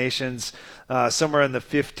combinations, somewhere in the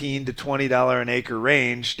 $15 to $20 an acre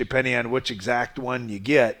range, depending on which exact one you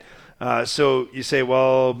get. So you say,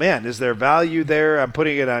 well, man, is there value there? I'm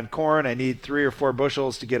putting it on corn. I need 3 or 4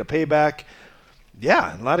 bushels to get a payback.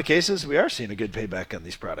 Yeah, in a lot of cases, we are seeing a good payback on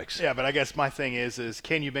these products. Yeah, but I guess my thing is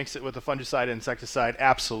can you mix it with a fungicide and insecticide?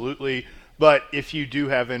 Absolutely. But if you do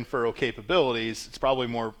have in-furrow capabilities, it's probably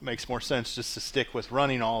makes more sense just to stick with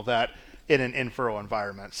running all of that in an in-furrow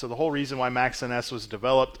environment. So the whole reason why Max NS was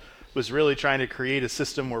developed was really trying to create a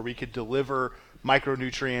system where we could deliver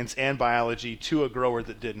micronutrients and biology to a grower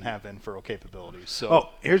that didn't have in-furrow capabilities. So,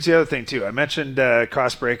 here's the other thing too. I mentioned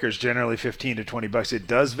cost per acre is generally $15 to $20. It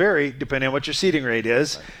does vary depending on what your seeding rate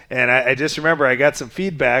is. Right. And I just remember I got some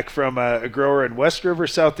feedback from a grower in West River,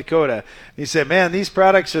 South Dakota. He said, man, these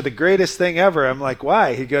products are the greatest thing ever. I'm like,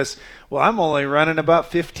 why? He goes, well, I'm only running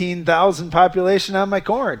about 15,000 population on my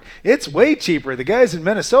corn. It's way cheaper. The guys in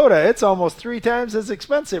Minnesota, it's almost 3 times as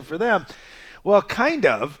expensive for them. Well, kind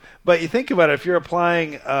of, but you think about it, if you're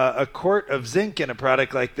applying a quart of zinc in a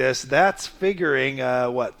product like this, that's figuring,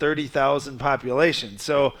 30,000 population.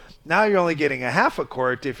 So now you're only getting a half a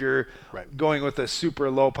quart if you're going with a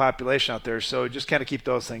super low population out there. So just kind of keep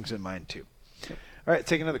those things in mind too. All right,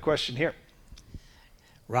 take another question here.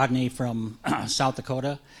 Rodney from South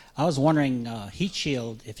Dakota. I was wondering, heat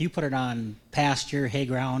shield, if you put it on pasture, hay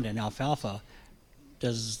ground, and alfalfa,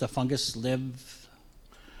 does the fungus live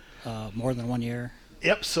more than 1 year?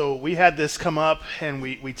 Yep, so we had this come up, and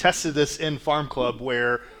we tested this in Farm Club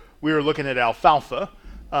where we were looking at alfalfa.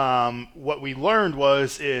 What we learned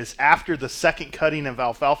is after the second cutting of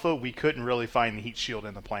alfalfa, we couldn't really find the heat shield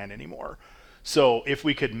in the plant anymore. So if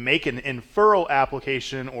we could make an in-furrow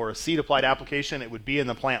application or a seed-applied application, it would be in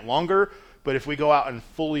the plant longer. But if we go out and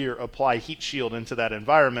fully apply heat shield into that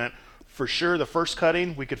environment, for sure the first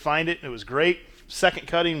cutting, we could find it, and it was great. Second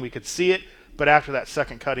cutting, we could see it. But after that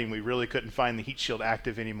second cutting, we really couldn't find the heat shield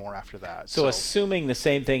active anymore after that. So assuming the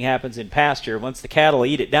same thing happens in pasture, once the cattle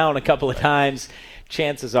eat it down a couple of times,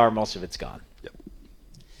 chances are most of it's gone. Yep.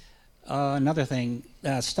 Another thing,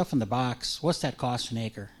 stuff in the box, what's that cost an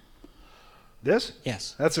acre? This?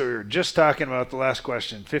 Yes. That's what we were just talking about the last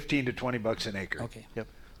question, $15 to $20 an acre. Okay. Yep.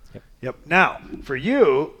 Now, for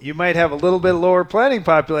you might have a little bit lower planting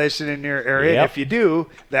population in your area. Yep. If you do,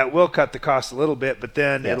 that will cut the cost a little bit, but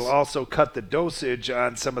then it'll also cut the dosage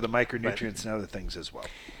on some of the micronutrients and other things as well.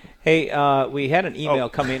 Hey, we had an email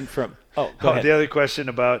come in from go ahead. The other question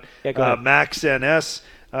about Max NS.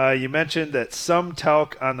 You mentioned that some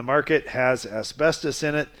talc on the market has asbestos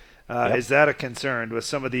in it. Is that a concern with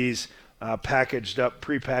some of these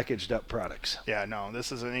prepackaged up products? Yeah, no,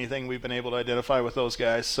 this isn't anything we've been able to identify with those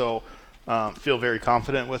guys, so feel very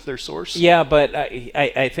confident with their source. Yeah, but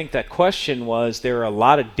I think that question was, there are a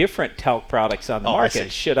lot of different talc products on the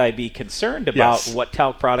market. Should I be concerned about what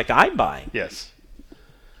talc product I'm buying? Yes.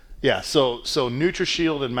 Yeah, so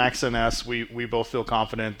NutriShield and Max NS, we both feel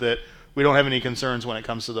confident that we don't have any concerns when it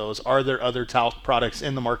comes to those. Are there other talc products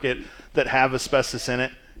in the market that have asbestos in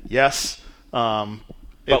it? Yes.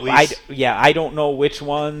 But I don't know which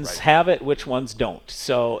ones have it, which ones don't.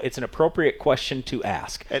 So it's an appropriate question to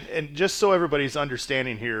ask. And just so everybody's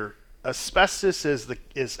understanding here, asbestos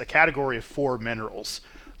is a category of 4 minerals.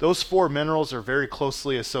 Those 4 minerals are very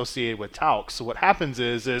closely associated with talc. So what happens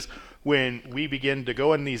is when we begin to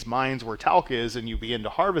go in these mines where talc is and you begin to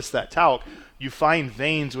harvest that talc, you find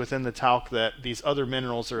veins within the talc that these other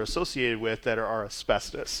minerals are associated with that are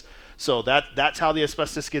asbestos. So that's how the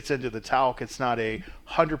asbestos gets into the talc. It's not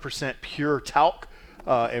 100% pure talc,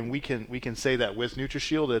 and we can say that with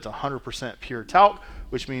NutriShield, it's 100% pure talc,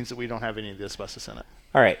 which means that we don't have any of the asbestos in it.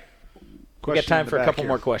 All right. We got time for a couple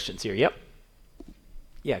more questions here. Yep.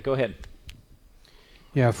 Yeah, go ahead.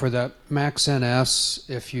 Yeah, for that Max NS,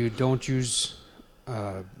 if you don't use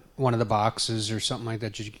one of the boxes or something like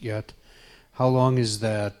that you get, how long is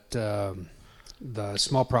that? The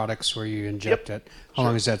small products where you inject it, how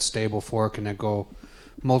long is that stable for? Can it go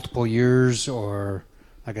multiple years, or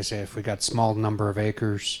like I say, if we got small number of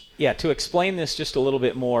acres? Yeah, to explain this just a little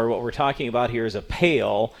bit more, what we're talking about here is a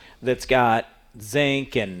pail that's got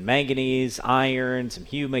zinc and manganese, iron, some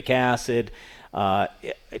humic acid,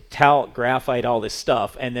 talc, graphite, all this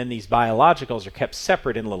stuff, and then these biologicals are kept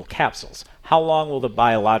separate in little capsules. How long will the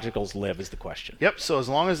biologicals live is the question. Yep, so as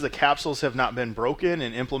long as the capsules have not been broken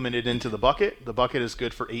and implemented into the bucket is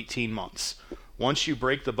good for 18 months. Once you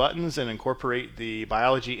break the buttons and incorporate the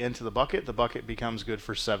biology into the bucket becomes good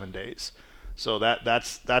for 7 days. So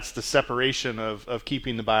that's the separation of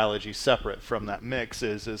keeping the biology separate from that mix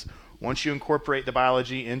is once you incorporate the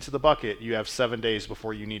biology into the bucket, you have 7 days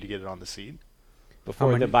before you need to get it on the seed.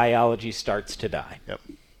 Before the biology starts to die. Yep.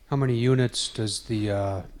 How many units does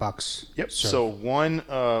the box Yep. serve? So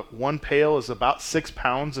one pail is about 6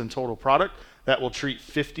 pounds in total product. That will treat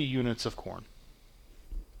 50 units of corn.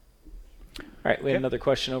 All right, we have another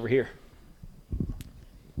question over here.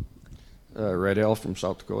 Red L from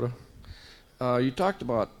South Dakota. You talked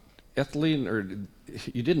about ethylene, or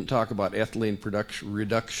you didn't talk about ethylene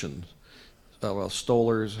reduction.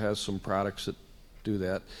 Stollers has some products that do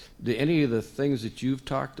that. Do any of the things that you've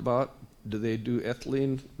talked about, do they do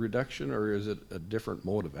ethylene reduction, or is it a different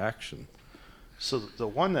mode of action? So the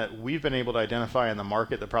one that we've been able to identify in the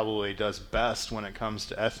market that probably does best when it comes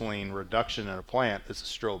to ethylene reduction in a plant is a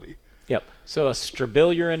Strobe. Yep. So a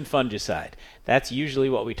strobilurin fungicide. That's usually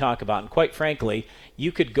what we talk about. And quite frankly,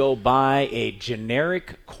 you could go buy a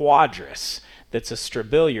generic Quadris that's a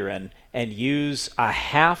strobilurin and use a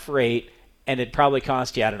half rate, and it'd probably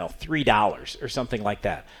cost you, $3 or something like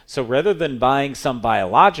that. So rather than buying some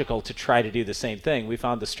biological to try to do the same thing, we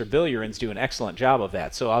found the strobilurins do an excellent job of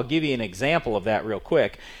that. So I'll give you an example of that real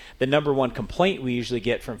quick. The number one complaint we usually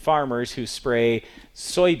get from farmers who spray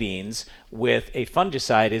soybeans with a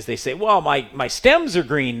fungicide is they say, well, my stems are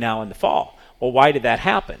green now in the fall. Well, why did that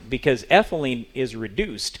happen? Because ethylene is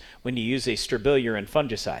reduced when you use a strobilurin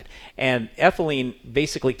fungicide. And ethylene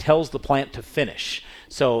basically tells the plant to finish.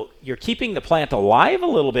 So you're keeping the plant alive a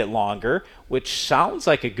little bit longer, which sounds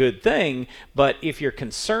like a good thing, but if you're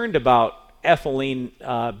concerned about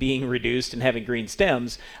ethylene being reduced and having green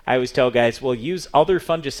stems, I always tell guys, well, use other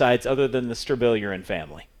fungicides other than the strobilurin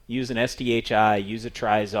family. Use an SDHI, use a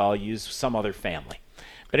Trizol, use some other family.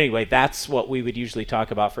 But anyway, that's what we would usually talk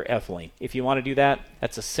about for ethylene. If you want to do that,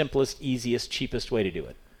 that's the simplest, easiest, cheapest way to do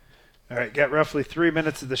it. All right, got roughly 3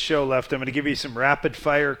 minutes of the show left. I'm going to give you some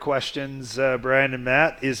rapid-fire questions, Brian and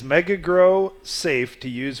Matt. Is Megagrow safe to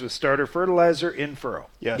use with starter fertilizer in furrow?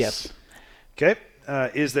 Yes. Okay.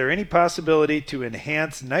 Is there any possibility to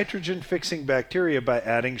enhance nitrogen-fixing bacteria by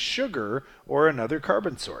adding sugar or another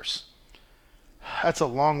carbon source? That's a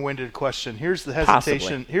long-winded question. Here's the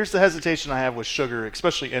hesitation. Possibly. Here's the hesitation I have with sugar,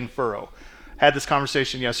 especially in furrow. Had this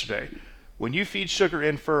conversation yesterday. When you feed sugar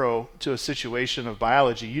in furrow to a situation of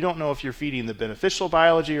biology, you don't know if you're feeding the beneficial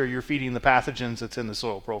biology or you're feeding the pathogens that's in the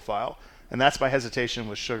soil profile. And that's my hesitation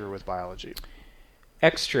with sugar with biology.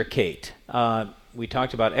 Extricate. We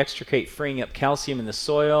talked about Extricate freeing up calcium in the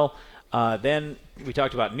soil. Then we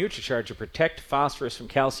talked about NutriCharge to protect phosphorus from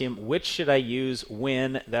calcium. Which should I use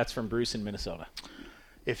when? That's from Bruce in Minnesota.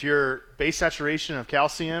 If your base saturation of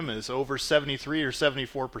calcium is over 73 or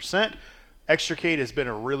 74%, Extricate has been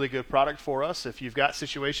a really good product for us. If you've got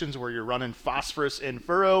situations where you're running phosphorus in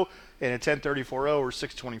furrow in a 1034-0 or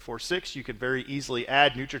 624-6, you could very easily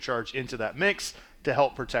add NutriCharge into that mix to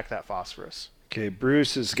help protect that phosphorus. Okay,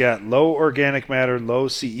 Bruce has got low organic matter, low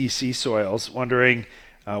CEC soils, wondering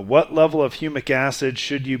what level of humic acid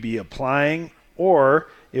should you be applying, or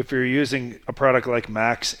if you're using a product like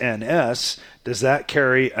Max NS, does that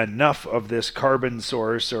carry enough of this carbon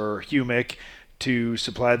source or humic to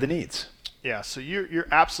supply the needs? Yeah, so you're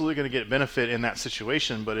absolutely going to get benefit in that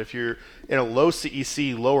situation, but if you're in a low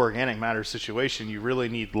CEC, low organic matter situation, you really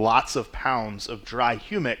need lots of pounds of dry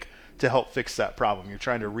humic to help fix that problem. You're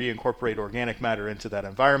trying to reincorporate organic matter into that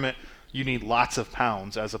environment. You need lots of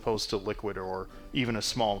pounds as opposed to liquid or even a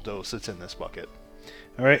small dose that's in this bucket.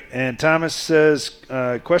 All right, and Thomas says,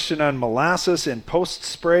 question on molasses in post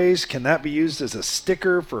sprays. Can that be used as a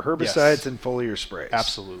sticker for herbicides and foliar sprays?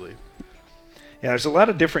 Absolutely. Yeah, there's a lot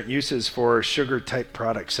of different uses for sugar-type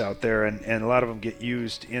products out there, and a lot of them get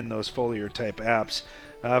used in those foliar-type apps.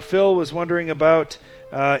 Phil was wondering about,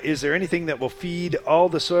 is there anything that will feed all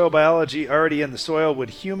the soil biology already in the soil? Would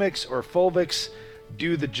humics or fulvics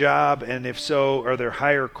do the job? And if so, are there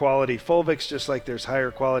higher quality fulvics just like there's higher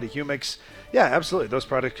quality humics? Yeah, absolutely. Those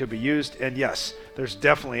products could be used. And yes, there's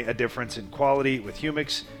definitely a difference in quality with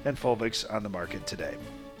humics and fulvics on the market today.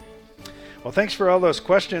 Well, thanks for all those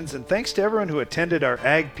questions, and thanks to everyone who attended our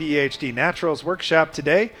Ag PhD Naturals workshop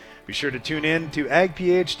today. Be sure to tune in to Ag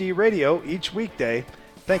PhD Radio each weekday.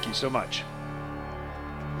 Thank you so much.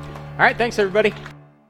 All right, thanks, everybody.